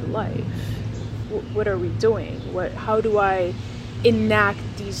for my life? What are we doing? How do I enact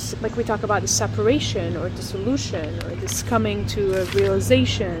these, like we talk about the separation or dissolution, or this coming to a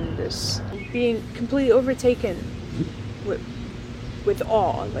realization, this being completely overtaken with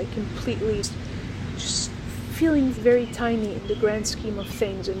awe, like completely just feeling very tiny in the grand scheme of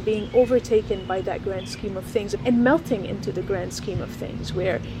things, and being overtaken by that grand scheme of things, and melting into the grand scheme of things,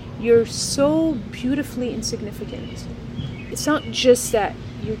 where you're so beautifully insignificant. It's not just that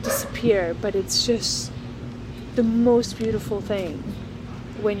you disappear, but it's just the most beautiful thing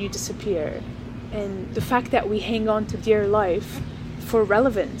when you disappear. And the fact that we hang on to dear life for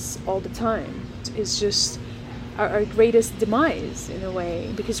relevance all the time is just our greatest demise, in a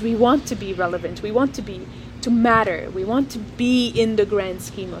way, because we want to be relevant, we want to matter, we want to be in the grand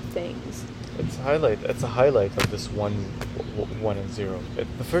scheme of things. It's a highlight of this one and zero.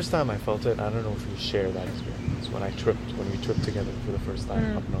 The first time I felt it, I don't know if you share that experience, when we tripped together for the first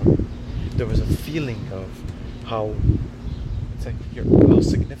time up north. There was a feeling of how it's like how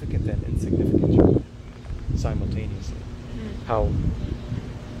significant and insignificant you are simultaneously. How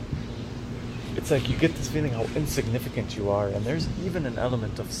it's like you get this feeling how insignificant you are, and there's even an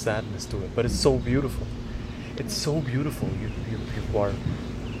element of sadness to it, but it's so beautiful. It's so beautiful. You are.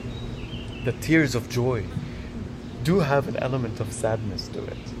 The tears of joy do have an element of sadness to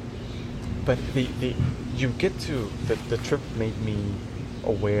it, but you get to the trip made me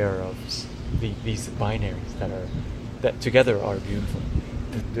aware of these binaries that together are beautiful.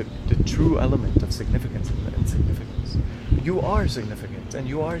 the true element of significance and insignificance. You are significant and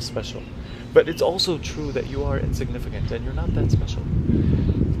you are special, but it's also true that you are insignificant and you're not that special.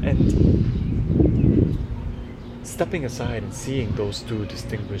 And stepping aside and seeing those two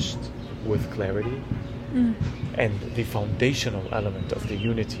distinguished with clarity, and the foundational element of the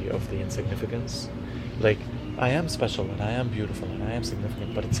unity of the insignificance, like, I am special and I am beautiful and I am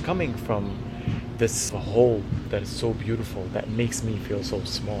significant, but it's coming from this whole that is so beautiful that makes me feel so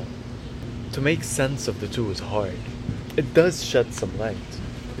small. To make sense of the two is hard. It does shed some light,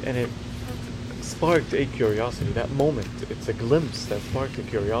 and it sparked a curiosity. That moment, it's a glimpse that sparked a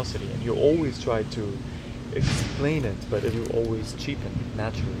curiosity, and you always try to explain it, but you always cheapen it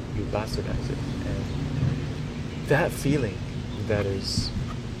naturally. You bastardize it, and that feeling that is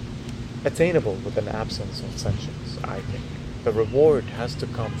attainable with an absence of sentience, I think. The reward has to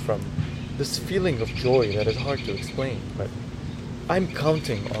come from this feeling of joy that is hard to explain, but I'm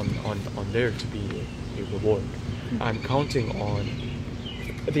counting on there to be a reward. I'm counting on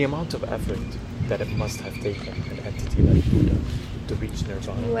the amount of effort that it must have taken an entity like Buddha to reach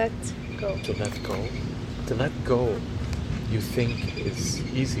nirvana. Let go. To let go. To let go, you think is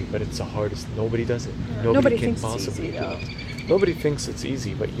easy, but it's the hardest. Nobody does it. Nobody can thinks possibly it's easy, do though. it. Nobody thinks it's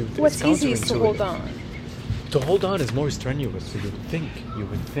easy, but What's it's easy is to hold counterintuitive. on. To hold on is more strenuous, so you would think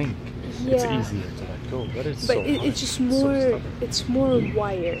it's Yeah. easier to let go, but it's But so hard. it's just so more, stubborn. it's more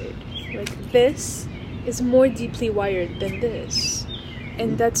wired. Like, this is more deeply wired than this.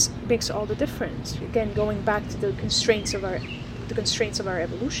 And that makes all the difference. Again, going back to the constraints of our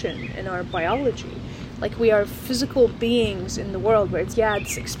evolution and our biology. Like, we are physical beings in the world where it's,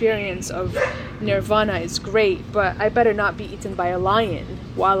 this experience of nirvana is great, but I better not be eaten by a lion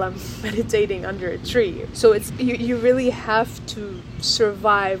while I'm meditating under a tree. So it's you really have to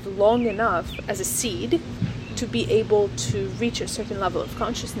survive long enough as a seed to be able to reach a certain level of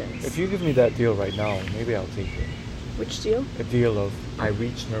consciousness. If you give me that deal right now, maybe I'll take it. Which deal? A deal of I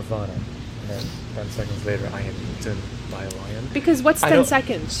reach nirvana, and then 10 seconds later I am eaten by a lion. Because what's I 10 don't-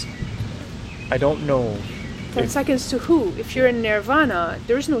 seconds? I don't know. 10 seconds to who? If you're in nirvana,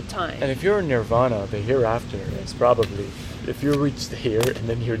 there's no time. And if you're in nirvana, the hereafter is probably, if you reached here and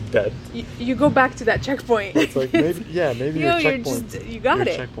then you're dead, You go back to that checkpoint. it's like maybe your checkpoint. You got your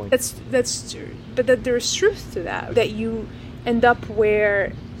it. checkpoint. That's true. But that there's truth to that. That you end up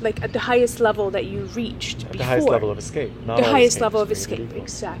where, like, at the highest level that you reached At before. the highest level of escape. Not The all highest escapes level of created escape. equal.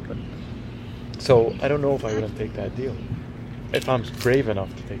 Exactly. So I don't know if I wouldn't take that deal. If I'm brave enough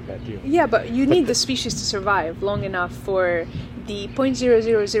to take that deal. Yeah, but you need the species to survive long enough for the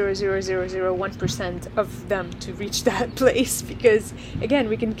 0.0000001% of them to reach that place, because again,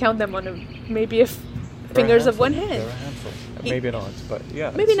 we can count them on fingers of one hand. They're a handful. Maybe not, but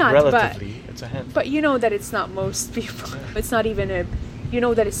yeah. Maybe it's not, relatively, it's a handful. But you know that it's not most people. It's not even you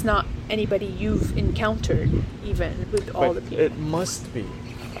know that it's not anybody you've encountered, even with all the But people. it must be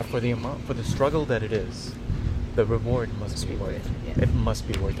for the struggle that it is. The reward must be worth it. Yeah. It must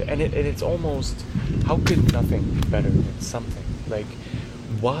be worth it. And it's almost, how could nothing be better than something? Like,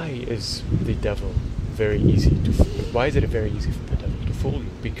 why is the devil very easy to fool? Why is it very easy for the devil to fool you?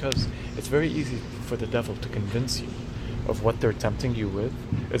 Because it's very easy for the devil to convince you of what they're tempting you with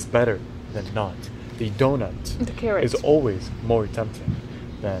is better than not. The donut The carrot. is always more tempting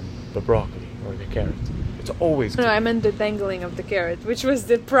than the broccoli or the carrot. It's always No, I meant the dangling of the carrot, which was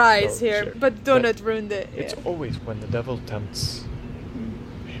the prize Oh, here, sure. but donut ruined it. It's yeah. always when the devil tempts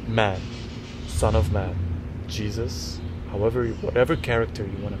man, Son of Man, Jesus, whatever character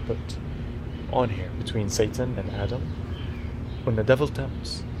you want to put on here between Satan and Adam. When the devil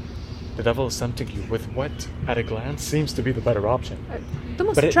tempts, the devil is tempting you with what, at a glance, seems to be the better option. The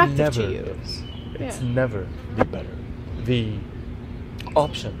most But it attractive never to you. is. It's Yeah. never the better. The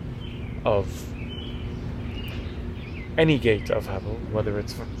option of any gate of hell, whether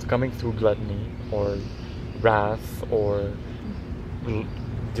it's coming through gluttony or wrath or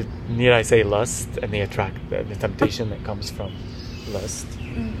need I say lust, and the temptation that comes from lust.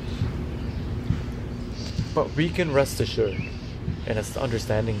 But we can rest assured in us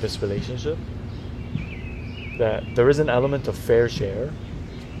understanding this relationship that there is an element of fair share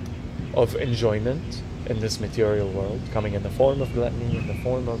of enjoyment in this material world, coming in the form of gluttony, in the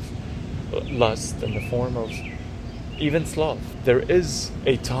form of lust, in the form of even sloth. There is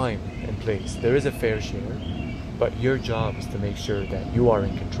a time and place, there is a fair share, but your job is to make sure that you are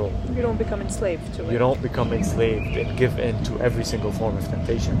in control. You don't become enslaved to it. You don't become enslaved and give in to every single form of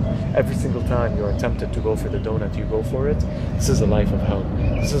temptation. Every single time you're tempted to go for the donut, you go for it. This is a life of hell.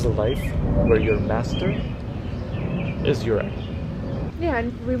 This is a life where your master is your enemy. Yeah,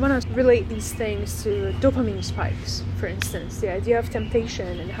 and we want to relate these things to dopamine spikes, for instance, the idea of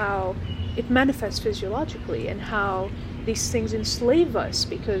temptation and how it manifests physiologically and how these things enslave us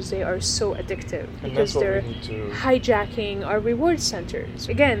because they are so addictive, because they're hijacking our reward centers.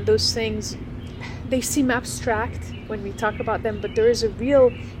 Again, those things, they seem abstract when we talk about them, but there is a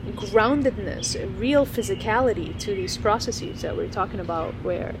real groundedness, a real physicality to these processes that we're talking about,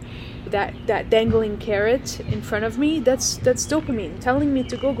 where that dangling carrot in front of me, that's dopamine telling me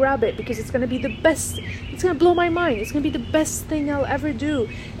to go grab it because it's going to be the best, it's going to blow my mind, it's going to be the best thing I'll ever do,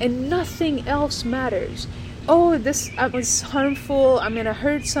 and nothing else matters. Oh, this was harmful, I'm going to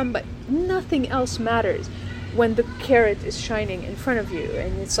hurt some, but nothing else matters when the carrot is shining in front of you,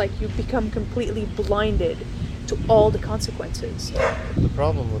 and it's like you become completely blinded to all the consequences. The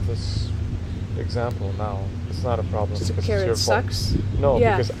problem with this example now, it's not a problem Just because the carrot it's your fault. sucks? No,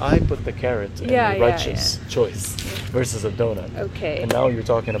 Yeah. because I put the carrot in the righteous choice versus a donut. Okay. And now you're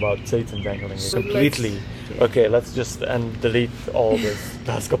talking about Satan dangling it So completely. Okay, let's just delete all this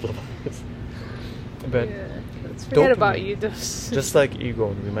past couple of hours. But let's forget about dopamine, you. just like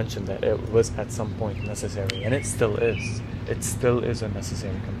ego, we mentioned that it was at some point necessary, and it still is. It still is a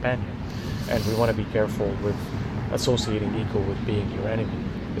necessary companion, and we want to be careful with associating ego with being your enemy.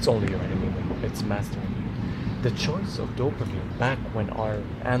 It's only your enemy when it's mastering you. The choice of dopamine back when our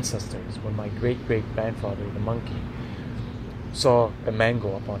ancestors, when my great-great-grandfather, the monkey, saw a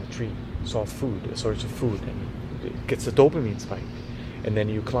mango up on a tree, saw food, a source of food, and it gets a dopamine spike, and then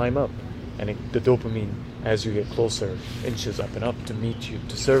you climb up, and the dopamine, as you get closer, inches up and up to meet you,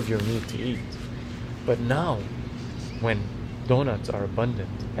 to serve your need to eat. But now, when donuts are abundant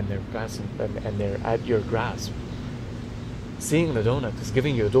and they're at your grasp, seeing the donut is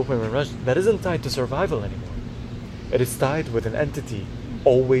giving you a dopamine rush that isn't tied to survival anymore. It is tied with an entity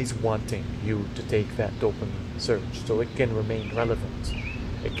always wanting you to take that dopamine surge so it can remain relevant.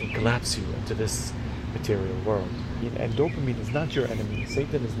 It can collapse you into this material world. And dopamine is not your enemy.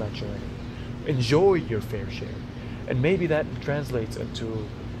 Satan is not your enemy. Enjoy your fair share. And maybe that translates into,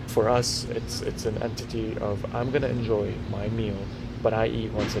 for us, it's an entity of, I'm going to enjoy my meal, but I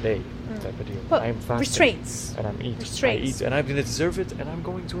eat once a day type of deal. But I'm fasting. restraints. And I'm eating. Restraints. I eat and I'm going to deserve it and I'm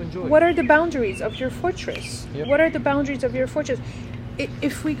going to enjoy it. What are the boundaries of your fortress? Yep. What are the boundaries of your fortress?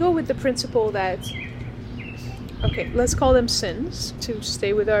 If we go with the principle that, okay, let's call them sins to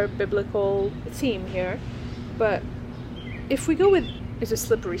stay with our biblical theme here, but if we go with it's a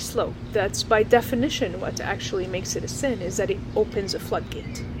slippery slope, that's by definition what actually makes it a sin, is that it opens a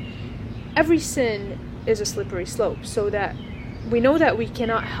floodgate. Every sin is a slippery slope, so that we know that we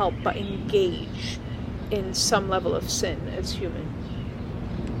cannot help but engage in some level of sin as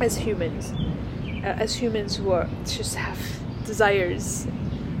humans who are, just have desires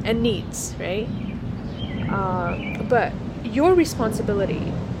and needs, right? But your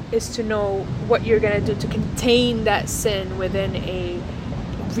responsibility is to know what you're going to do to contain that sin within a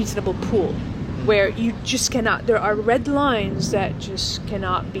reasonable pool, where you just cannot, there are red lines that just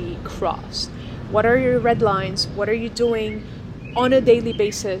cannot be crossed. What are your red lines? What are you doing on a daily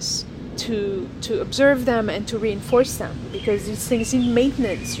basis to observe them and to reinforce them? Because these things need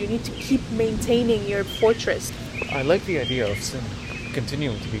maintenance. You need to keep maintaining your fortress. I like the idea of sin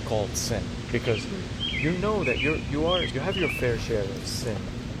continuing to be called sin, because you know that you have your fair share of sin.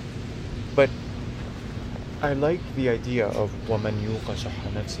 But I like the idea of وَمَنْ يُوقَ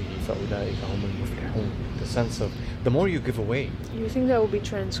شَحَّ نَفْسِهِ فَأُولَٰئِكَ هُمُ الْمُفْلِحُونَ. The sense of the more you give away. You think that will be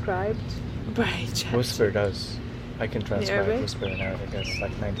transcribed by chapter? Whisper does. I can transcribe Arabic? Whisper in Arabic as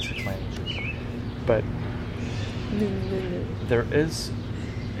like 96 languages. But No. there is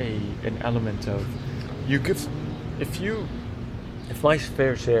an element of you give if my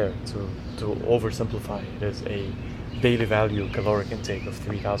fair share, to oversimplify it, is a daily value caloric intake of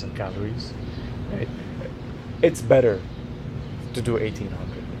 3,000 calories, right? It's better to do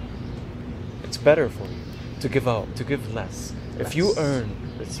 1,800. It's better for you to give less. If you earn,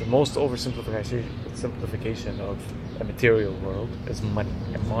 it's the most oversimplification of a material world is money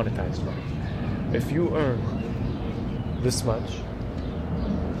and monetized money. If you earn this much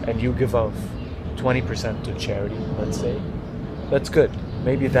and you give off 20% to charity, let's say, that's good.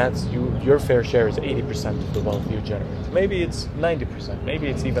 Maybe that's your fair share is 80% of the wealth you generate. Maybe it's 90%. Maybe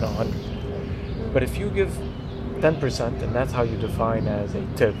it's even 100%. But if you give 10%, and that's how you define as a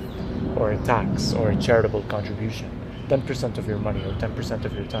tip or a tax or a charitable contribution, 10% of your money or 10%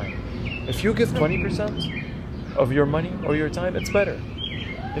 of your time. If you give 20% of your money or your time, it's better.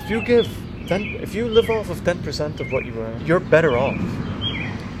 If you live off of 10% of what you earn, you're better off.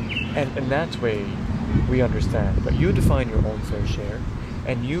 And in that way, we understand. But you define your own fair share,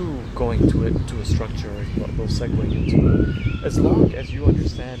 And you going to a structure, we'll segue into, as long as you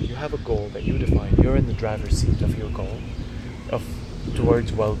understand, you have a goal that you define, you're in the driver's seat of your goal, of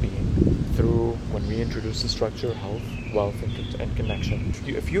towards well-being, through, when we introduce the structure, health, wealth, and connection.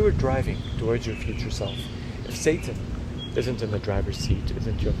 If you are driving towards your future self, if Satan isn't in the driver's seat,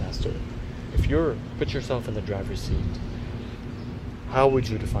 isn't your master, if you're, put yourself in the driver's seat, how would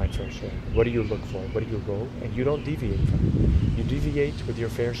you define fair share? What do you look for? What do you go? And you don't deviate from it. You deviate with your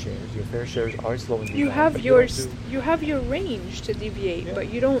fair shares. Your fair shares are slowing you down. You have your range to deviate,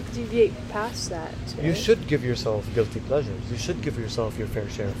 but you don't deviate past that. Right? You should give yourself guilty pleasures. You should give yourself your fair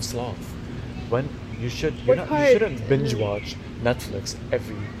share of sloth. When you shouldn't binge watch Netflix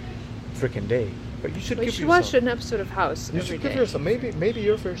every freaking day. But you should give yourself. Watch an episode of House every day. You should give yourself, maybe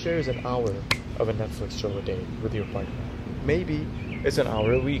your fair share is an hour of a Netflix show a day with your partner. Maybe it's an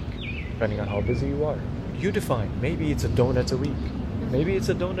hour a week, depending on how busy you are. You define. Maybe it's a donut a week. Maybe it's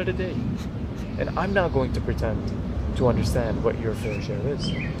a donut a day. And I'm not going to pretend to understand what your fair share is.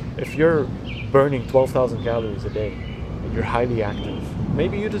 If you're burning 12,000 calories a day and you're highly active,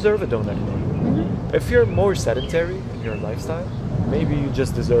 maybe you deserve a donut a day. Mm-hmm. If you're more sedentary in your lifestyle, maybe you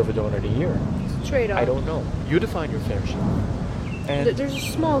just deserve a donut a year. Trade off. I don't know. You define your fair share. And there's a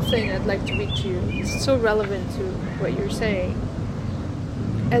small thing I'd like to read to you. It's so relevant to what you're saying.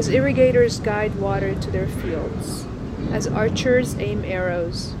 As irrigators guide water to their fields, as archers aim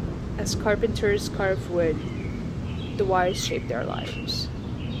arrows, as carpenters carve wood, the wise shape their lives.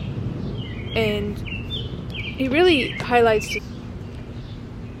 And it really highlights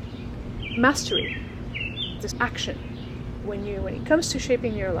mastery, this action. When it comes to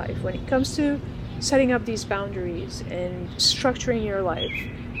shaping your life, when it comes to setting up these boundaries and structuring your life,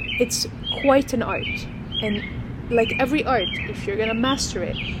 it's quite an art. And like every art, if you're going to master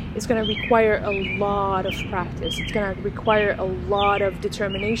it, it's going to require a lot of practice. It's going to require a lot of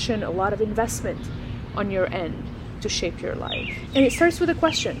determination, a lot of investment on your end to shape your life. And it starts with a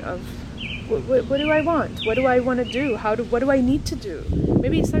question of, what do I want? What do I want to do? What do I need to do?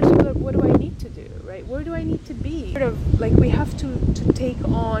 Maybe it starts with, what do I need to do, right? Where do I need to be? Sort of like we have to take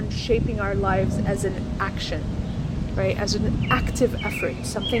on shaping our lives as an action, right? As an active effort,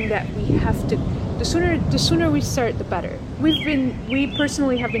 something that we have to. The sooner we start, the better. We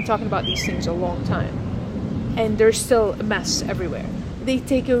personally have been talking about these things a long time, and there's still a mess everywhere. They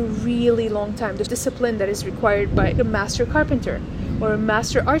take a really long time. The discipline that is required by a master carpenter or a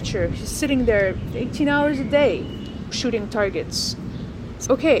master archer who's sitting there 18 hours a day shooting targets.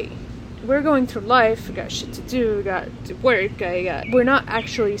 Okay, we're going through life, we got shit to do, we got to work, we're not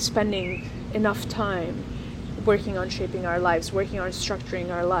actually spending enough time working on shaping our lives, working on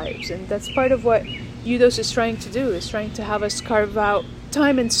structuring our lives. And that's part of what Eudos is trying to do, is trying to have us carve out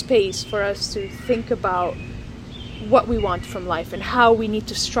time and space for us to think about what we want from life and how we need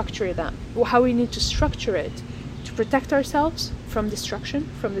to structure them, how we need to structure it to protect ourselves from destruction,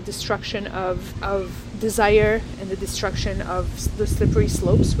 from the destruction of desire and the destruction of the slippery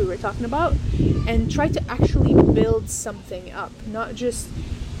slopes we were talking about, and try to actually build something up, not just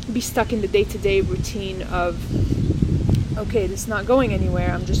be stuck in the day-to-day routine of, okay, this is not going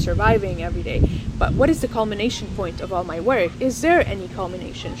anywhere, I'm just surviving every day. But what is the culmination point of all my work? Is there any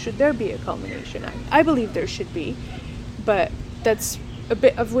culmination? Should there be a culmination? I believe there should be, but that's a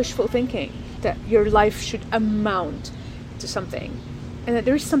bit of wishful thinking, that your life should amount to something, and that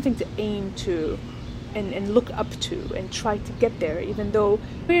there is something to aim to and look up to and try to get there, even though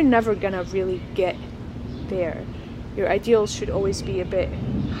we're never gonna really get there. Your ideals should always be a bit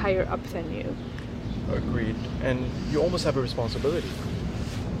higher up than you. Agreed. And you almost have a responsibility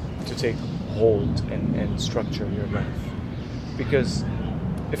to take hold and structure your life. Because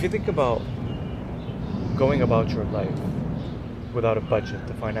if you think about going about your life without a budget,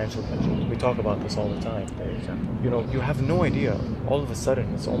 the financial budget, we talk about this all the time. You know, you have no idea. All of a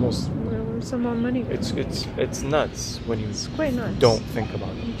sudden, it's almost where's some more money? It's nuts when you quite nuts. Don't think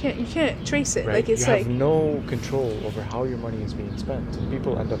about it. You can't trace it. Right? Like it's you have no control over how your money is being spent. And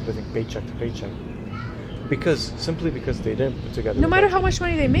people end up living paycheck to paycheck simply because they didn't put together. No matter how much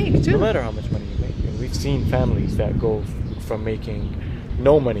money they make, too. No matter how much money you make, and we've seen families that go from making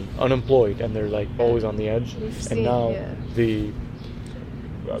no money, unemployed, and they're like always on the edge. And now there's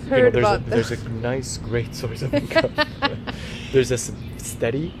a nice, great source of income. There's a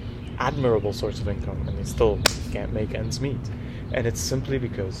steady, admirable source of income, and they still can't make ends meet. And it's simply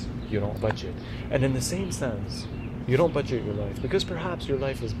because you don't budget. And in the same sense, you don't budget your life because perhaps your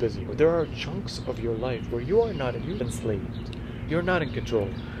life is busy. There are chunks of your life where you're enslaved. You're not in control.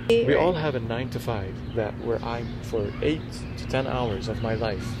 We all have a 9 to 5 that where I'm for 8 to 10 hours of my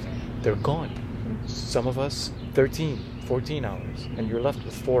life, they're gone. Some of us 13. 14 hours, and you're left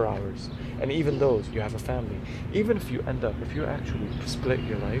with 4 hours. And even those, you have a family. Even if you actually split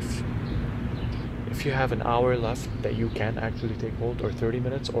your life, if you have an hour left that you can actually take hold, or 30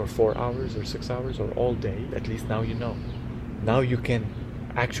 minutes, or 4 hours, or 6 hours, or all day, at least now you know. Now you can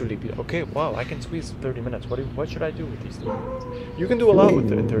actually be, okay, wow, I can squeeze 30 minutes. What should I do with these 30 minutes? You can do a lot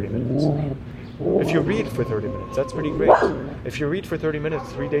with it in 30 minutes. If you read for 30 minutes, that's pretty great. If you read for 30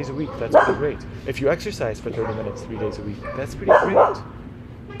 minutes 3 days a week, that's pretty great. If you exercise for 30 minutes 3 days a week, that's pretty great.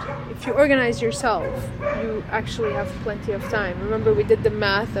 If you organize yourself, you actually have plenty of time. Remember, we did the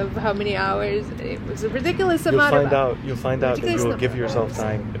math of how many hours. It was a ridiculous amount. You'll find out that you will give yourself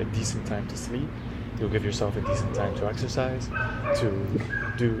time, a decent time to sleep. You'll give yourself a decent time to exercise,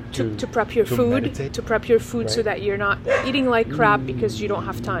 to prep your food, meditate, to prep your food, right? So that you're not eating like crap because you don't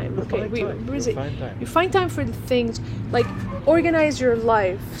have time. Okay, you find time for the things, like organize your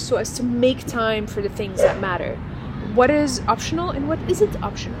life so as to make time for the things that matter. What is optional and what isn't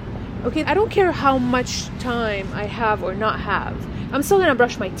optional. Okay, I don't care how much time I have or not have. I'm still gonna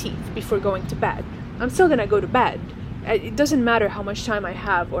brush my teeth before going to bed. I'm still gonna go to bed. It doesn't matter how much time I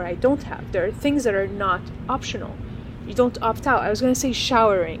have or I don't have. There are things that are not optional. You don't opt out. I was going to say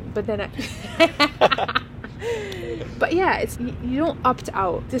showering, but then But yeah, you don't opt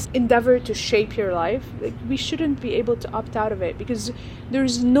out. This endeavor to shape your life, like, we shouldn't be able to opt out of it, because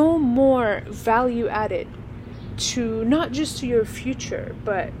there's no more value added to not just to your future,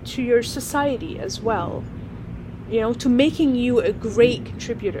 but to your society as well. You know, to making you a great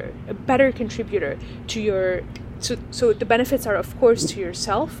contributor, a better contributor to your... So the benefits are, of course, to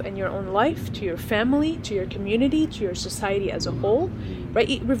yourself and your own life, to your family, to your community, to your society as a whole, right?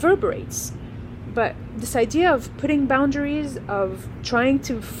 It reverberates. But this idea of putting boundaries, of trying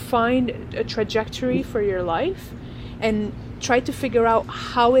to find a trajectory for your life and try to figure out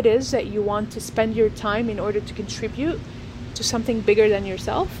how it is that you want to spend your time in order to contribute to something bigger than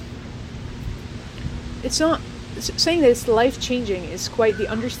yourself, it's not... Saying that it's life-changing is quite the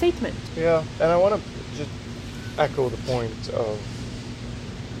understatement. Yeah, and I want to just echo the point of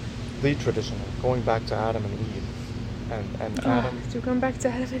the traditional, going back to Adam and Eve, and Adam. To come back to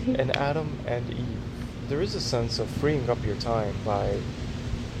Adam and Eve. And Adam and Eve, there is a sense of freeing up your time by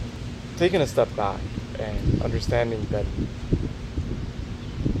taking a step back and understanding that,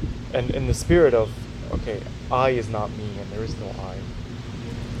 and in the spirit of, okay, I is not me and there is no I.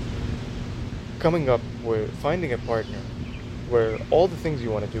 Coming up with finding a partner where all the things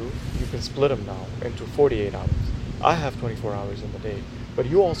you want to do, you can split them now into 48 hours. I have 24 hours in the day, but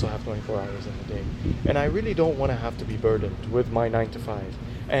you also have 24 hours in the day. And I really don't want to have to be burdened with my 9 to 5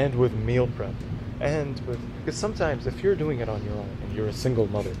 and with meal prep and with... Because sometimes if you're doing it on your own and you're a single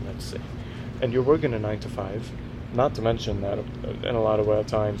mother, let's say, and you're working a 9 to 5, not to mention that in a lot of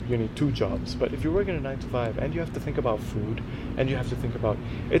times you need 2 jobs, but if you're working a 9 to 5 and you have to think about food and you have to think about...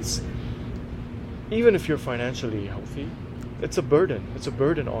 Even if you're financially healthy, it's a burden. It's a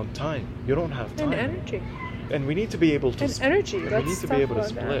burden on time. You don't have time. And energy. And we need to be able to... energy. We need to be able to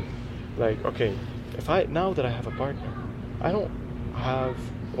split. Like, okay, now that I have a partner, I don't have,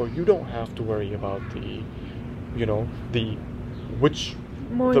 or you don't have to worry about the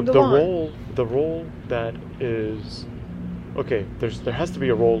role that is... Okay, there has to be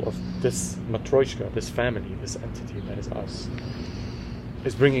a role of this matryoshka, this family, this entity that is us.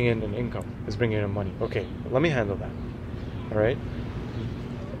 Is bringing in an income, is bringing in money. Okay, let me handle that. All right?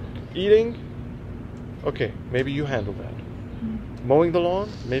 Eating, okay, maybe you handle that. Mowing the lawn,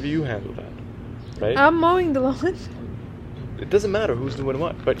 maybe you handle that. Right? I'm mowing the lawn. It doesn't matter who's doing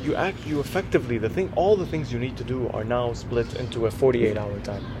what, but you effectively, all the things you need to do are now split into a 48-hour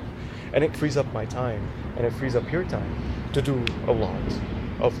time. And it frees up my time, and it frees up your time to do a lot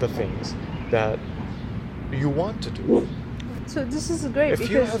of the things that you want to do. So this is great. If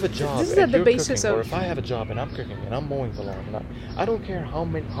you have a job this is and at the you're basis cooking, of... or if I have a job and I'm cooking and I'm mowing the lawn, and I don't care how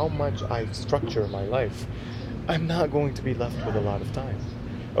much I structure my life, I'm not going to be left with a lot of time.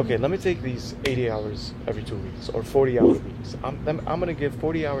 Okay, let me take these 80 hours every 2 weeks or 40-hour weeks. I'm going to give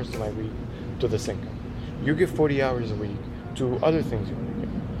 40 hours to my week to this income. You give 40 hours a week to other things you want to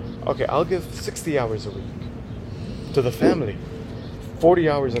give. Okay, I'll give 60 hours a week to the family. 40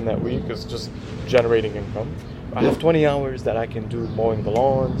 hours in that week is just generating income. I have 20 hours that I can do mowing the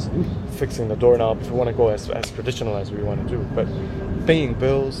lawns, fixing the doorknob, if we want to go as traditional as we want to do. But paying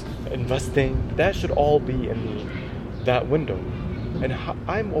bills, investing, that should all be in that window. And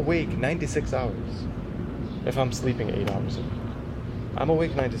I'm awake 96 hours if I'm sleeping 8 hours a week. I'm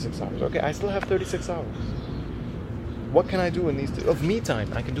awake 96 hours. Okay, I still have 36 hours. What can I do in these... Of me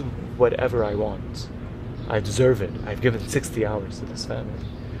time, I can do whatever I want. I deserve it. I've given 60 hours to this family.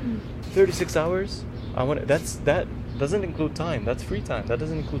 36 hours, that doesn't include time. That's free time. That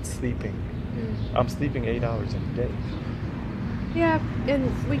doesn't include sleeping. I'm sleeping 8 hours in a day. Yeah,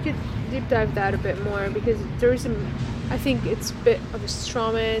 and we could deep dive that a bit more, because I think it's a bit of a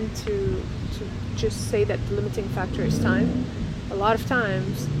straw man to just say that the limiting factor is time. A lot of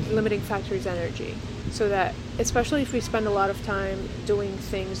times, the limiting factor is energy. So that, especially if we spend a lot of time doing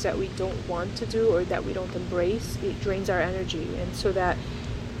things that we don't want to do or that we don't embrace, it drains our energy. And so that,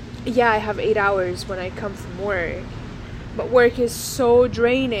 yeah, I have 8 hours when I come from work, but work is so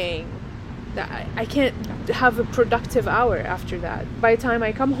draining that I can't have a productive hour after that. By the time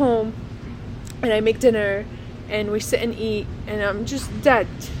I come home and I make dinner and we sit and eat, and I'm just dead.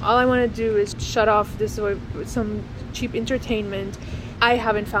 All I want to do is shut off this with some cheap entertainment. I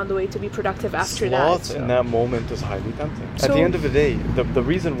haven't found a way to be productive after that. Sloth in that moment is highly tempting. At the end of the day, the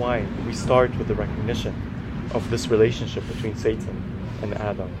reason why we start with the recognition of this relationship between Satan and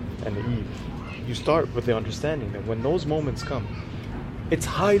Adam and Eve, you start with the understanding that when those moments come, it's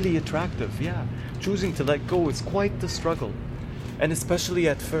highly attractive, yeah. Choosing to let go is quite the struggle, and especially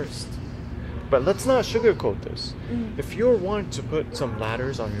at first. But let's not sugarcoat this. If you want to put some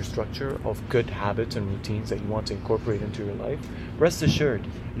ladders on your structure of good habits and routines that you want to incorporate into your life, rest assured,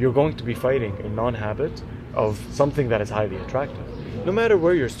 you're going to be fighting a non-habit of something that is highly attractive, no matter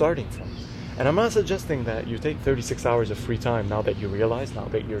where you're starting from. And I'm not suggesting that you take 36 hours of free time now that you're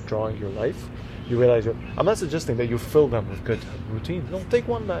drawing your life, I'm not suggesting that you fill them with good routines. No, take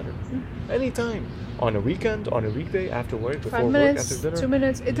one ladder. Anytime. On a weekend, on a weekday, after work, before 5 work, minutes, after dinner. 2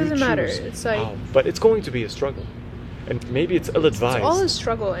 minutes, it doesn't matter. It's like... But it's going to be a struggle. And maybe it's ill-advised. It's all a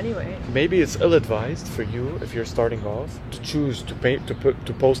struggle anyway. Maybe it's ill-advised for you, if you're starting off, to choose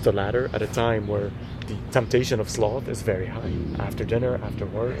to post a ladder at a time where the temptation of sloth is very high. After dinner, after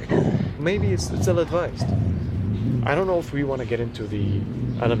work. Maybe it's ill-advised. I don't know if we want to get into the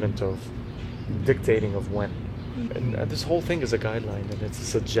element of dictating of when. And this whole thing is a guideline and it's a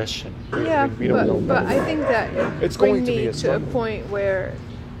suggestion. Yeah, we don't know. But I think that it's brings going to be me to a point where,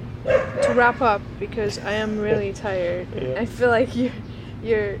 to wrap up, because I am really tired. Yeah. I feel like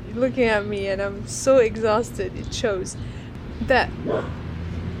you're looking at me and I'm so exhausted. It shows that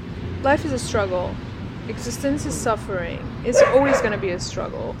life is a struggle. Existence is suffering. It's always going to be a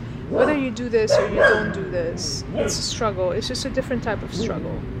struggle. Whether you do this or you don't do this, it's a struggle. It's just a different type of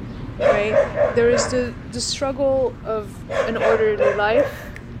struggle. Right? There is the struggle of an orderly life.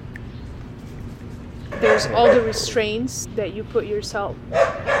 There's all the restraints that you put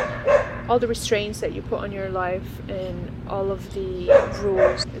on your life, and all of the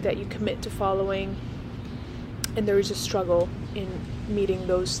rules that you commit to following. And there is a struggle in meeting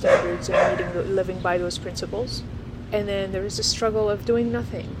those standards and living by those principles. And then there is a struggle of doing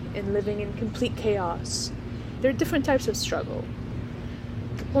nothing and living in complete chaos. There are different types of struggle.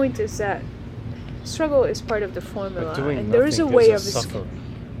 The point is that struggle is part of the formula, and there is a way of suffering.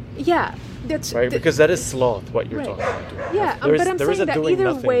 Yeah, that's right, because that is sloth. What you're talking about doing. Yeah, but I'm saying that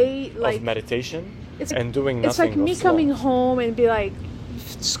either way, like of meditation and doing nothing. It's like me coming home and be like,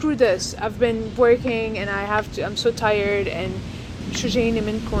 screw this. I've been working and I'm so tired, and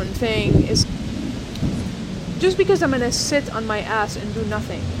thing is just because I'm gonna sit on my ass and do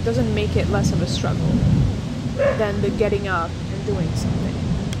nothing doesn't make it less of a struggle than the getting up and doing something.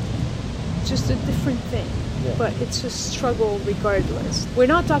 It's just a different thing, but it's a struggle regardless. We're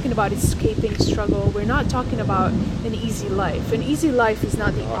not talking about escaping struggle. We're not talking about an easy life. An easy life is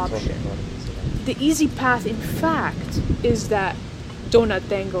not the option. The easy path, in fact, is that donut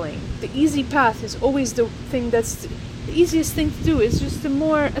dangling. The easy path is always the thing that's the easiest thing to do. It's just the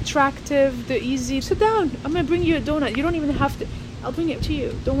more attractive, the easy. Sit down. I'm gonna bring you a donut. You don't even have to. I'll bring it to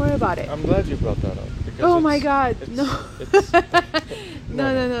you. Don't worry about it. I'm glad you brought that up. Oh my God! No.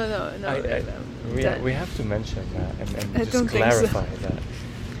 No. We have to mention that and just don't clarify that.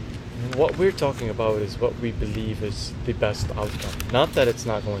 What we're talking about is what we believe is the best outcome. Not that it's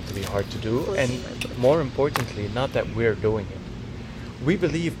not going to be hard to do, and more importantly, not that we're doing it. We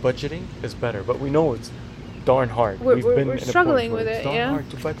believe budgeting is better, but we know it's darn hard. We're struggling with it. It's darn hard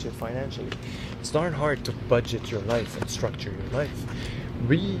to budget financially. It's darn hard to budget your life and structure your life.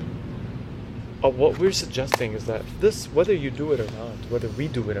 What we're suggesting is that whether you do it or not, whether we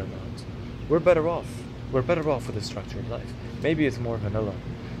do it or not, we're better off. We're better off with a structured life. Maybe it's more vanilla.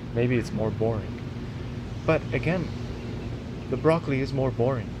 Maybe it's more boring. But again, the broccoli is more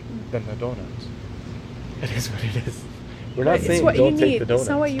boring than the donuts. It is what it is. We're not saying don't take the donut. It's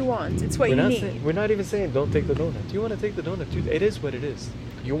not what you want. It's what you need. We're not even saying don't take the donut. You want to take the donut too. It is what it is.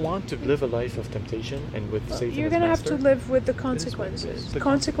 you want to live a life of temptation and with Satan You're as going to have master, to live with the it is consequences. the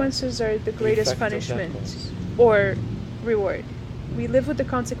Consequences are the greatest effect of that punishment cause. or reward. We live with the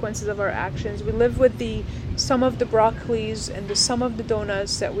consequences of our actions. We live with the sum of the broccolis and the sum of the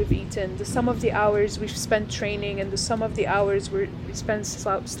donuts that we've eaten, the sum of the hours we've spent training, and the sum of the hours we spend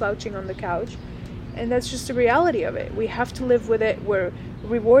slouching on the couch. And that's just the reality of it. We have to live with it. We're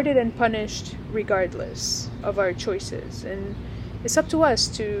rewarded and punished regardless of our choices. And it's up to us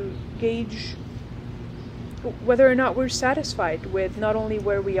to gauge whether or not we're satisfied with not only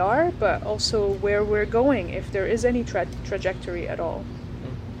where we are, but also where we're going, if there is any trajectory at all.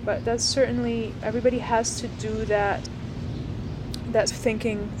 But that's certainly, everybody has to do that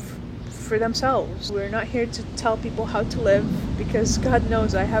thinking for themselves. We're not here to tell people how to live, because God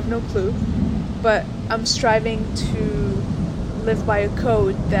knows I have no clue. But I'm striving to live by a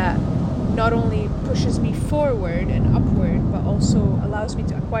code that not only pushes me forward and upward, but also allows me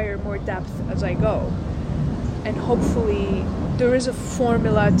to acquire more depth as I go. And hopefully there is a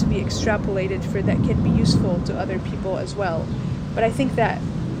formula to be extrapolated for that can be useful to other people as well. But I think that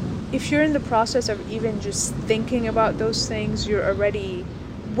if you're in the process of even just thinking about those things, you're already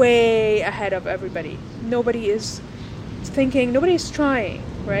way ahead of everybody. Nobody is thinking, nobody is trying,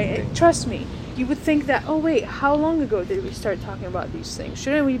 right? And trust me, you would think that, oh wait, how long ago did we start talking about these things?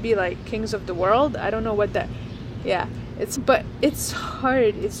 Shouldn't we be like kings of the world? I don't know what that, yeah. But it's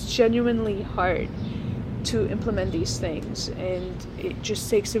hard, it's genuinely hard to implement these things, and it just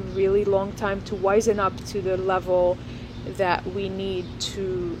takes a really long time to wisen up to the level that we need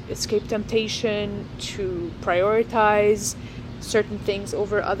to escape temptation, to prioritize certain things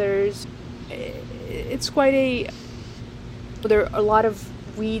over others. It's quite there are a lot of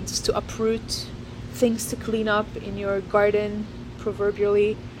weeds to uproot, things to clean up in your garden,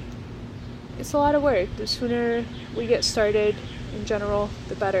 proverbially. It's a lot of work. The sooner we get started in general,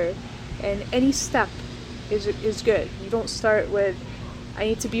 the better. And any step is good. You don't start with, I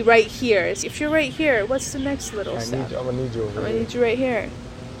need to be right here. If you're right here, what's the next little step? I'm gonna need you over I'm gonna need you right here.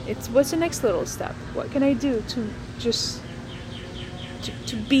 What's the next little step? What can I do to just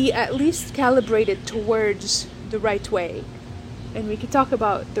to be at least calibrated towards the right way? And we could talk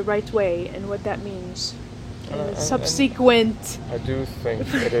about the right way and what that means. And subsequent. I do think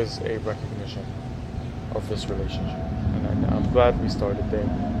it is a recognition of this relationship, and I'm glad we started there.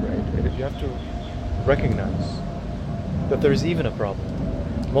 Right? You have to recognize that there's even a problem.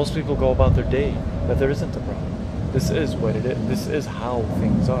 Most people go about their day that there isn't a problem. This is what it is. This is how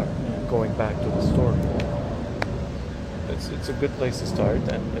things are. Going back to the story, it's a good place to start,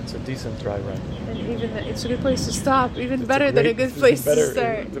 and it's a decent dry run. And even it's a good place to stop. Even better than a good place to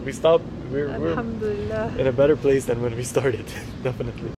start. We stopped. We're Alhamdulillah. in a better place than when we started. Definitely.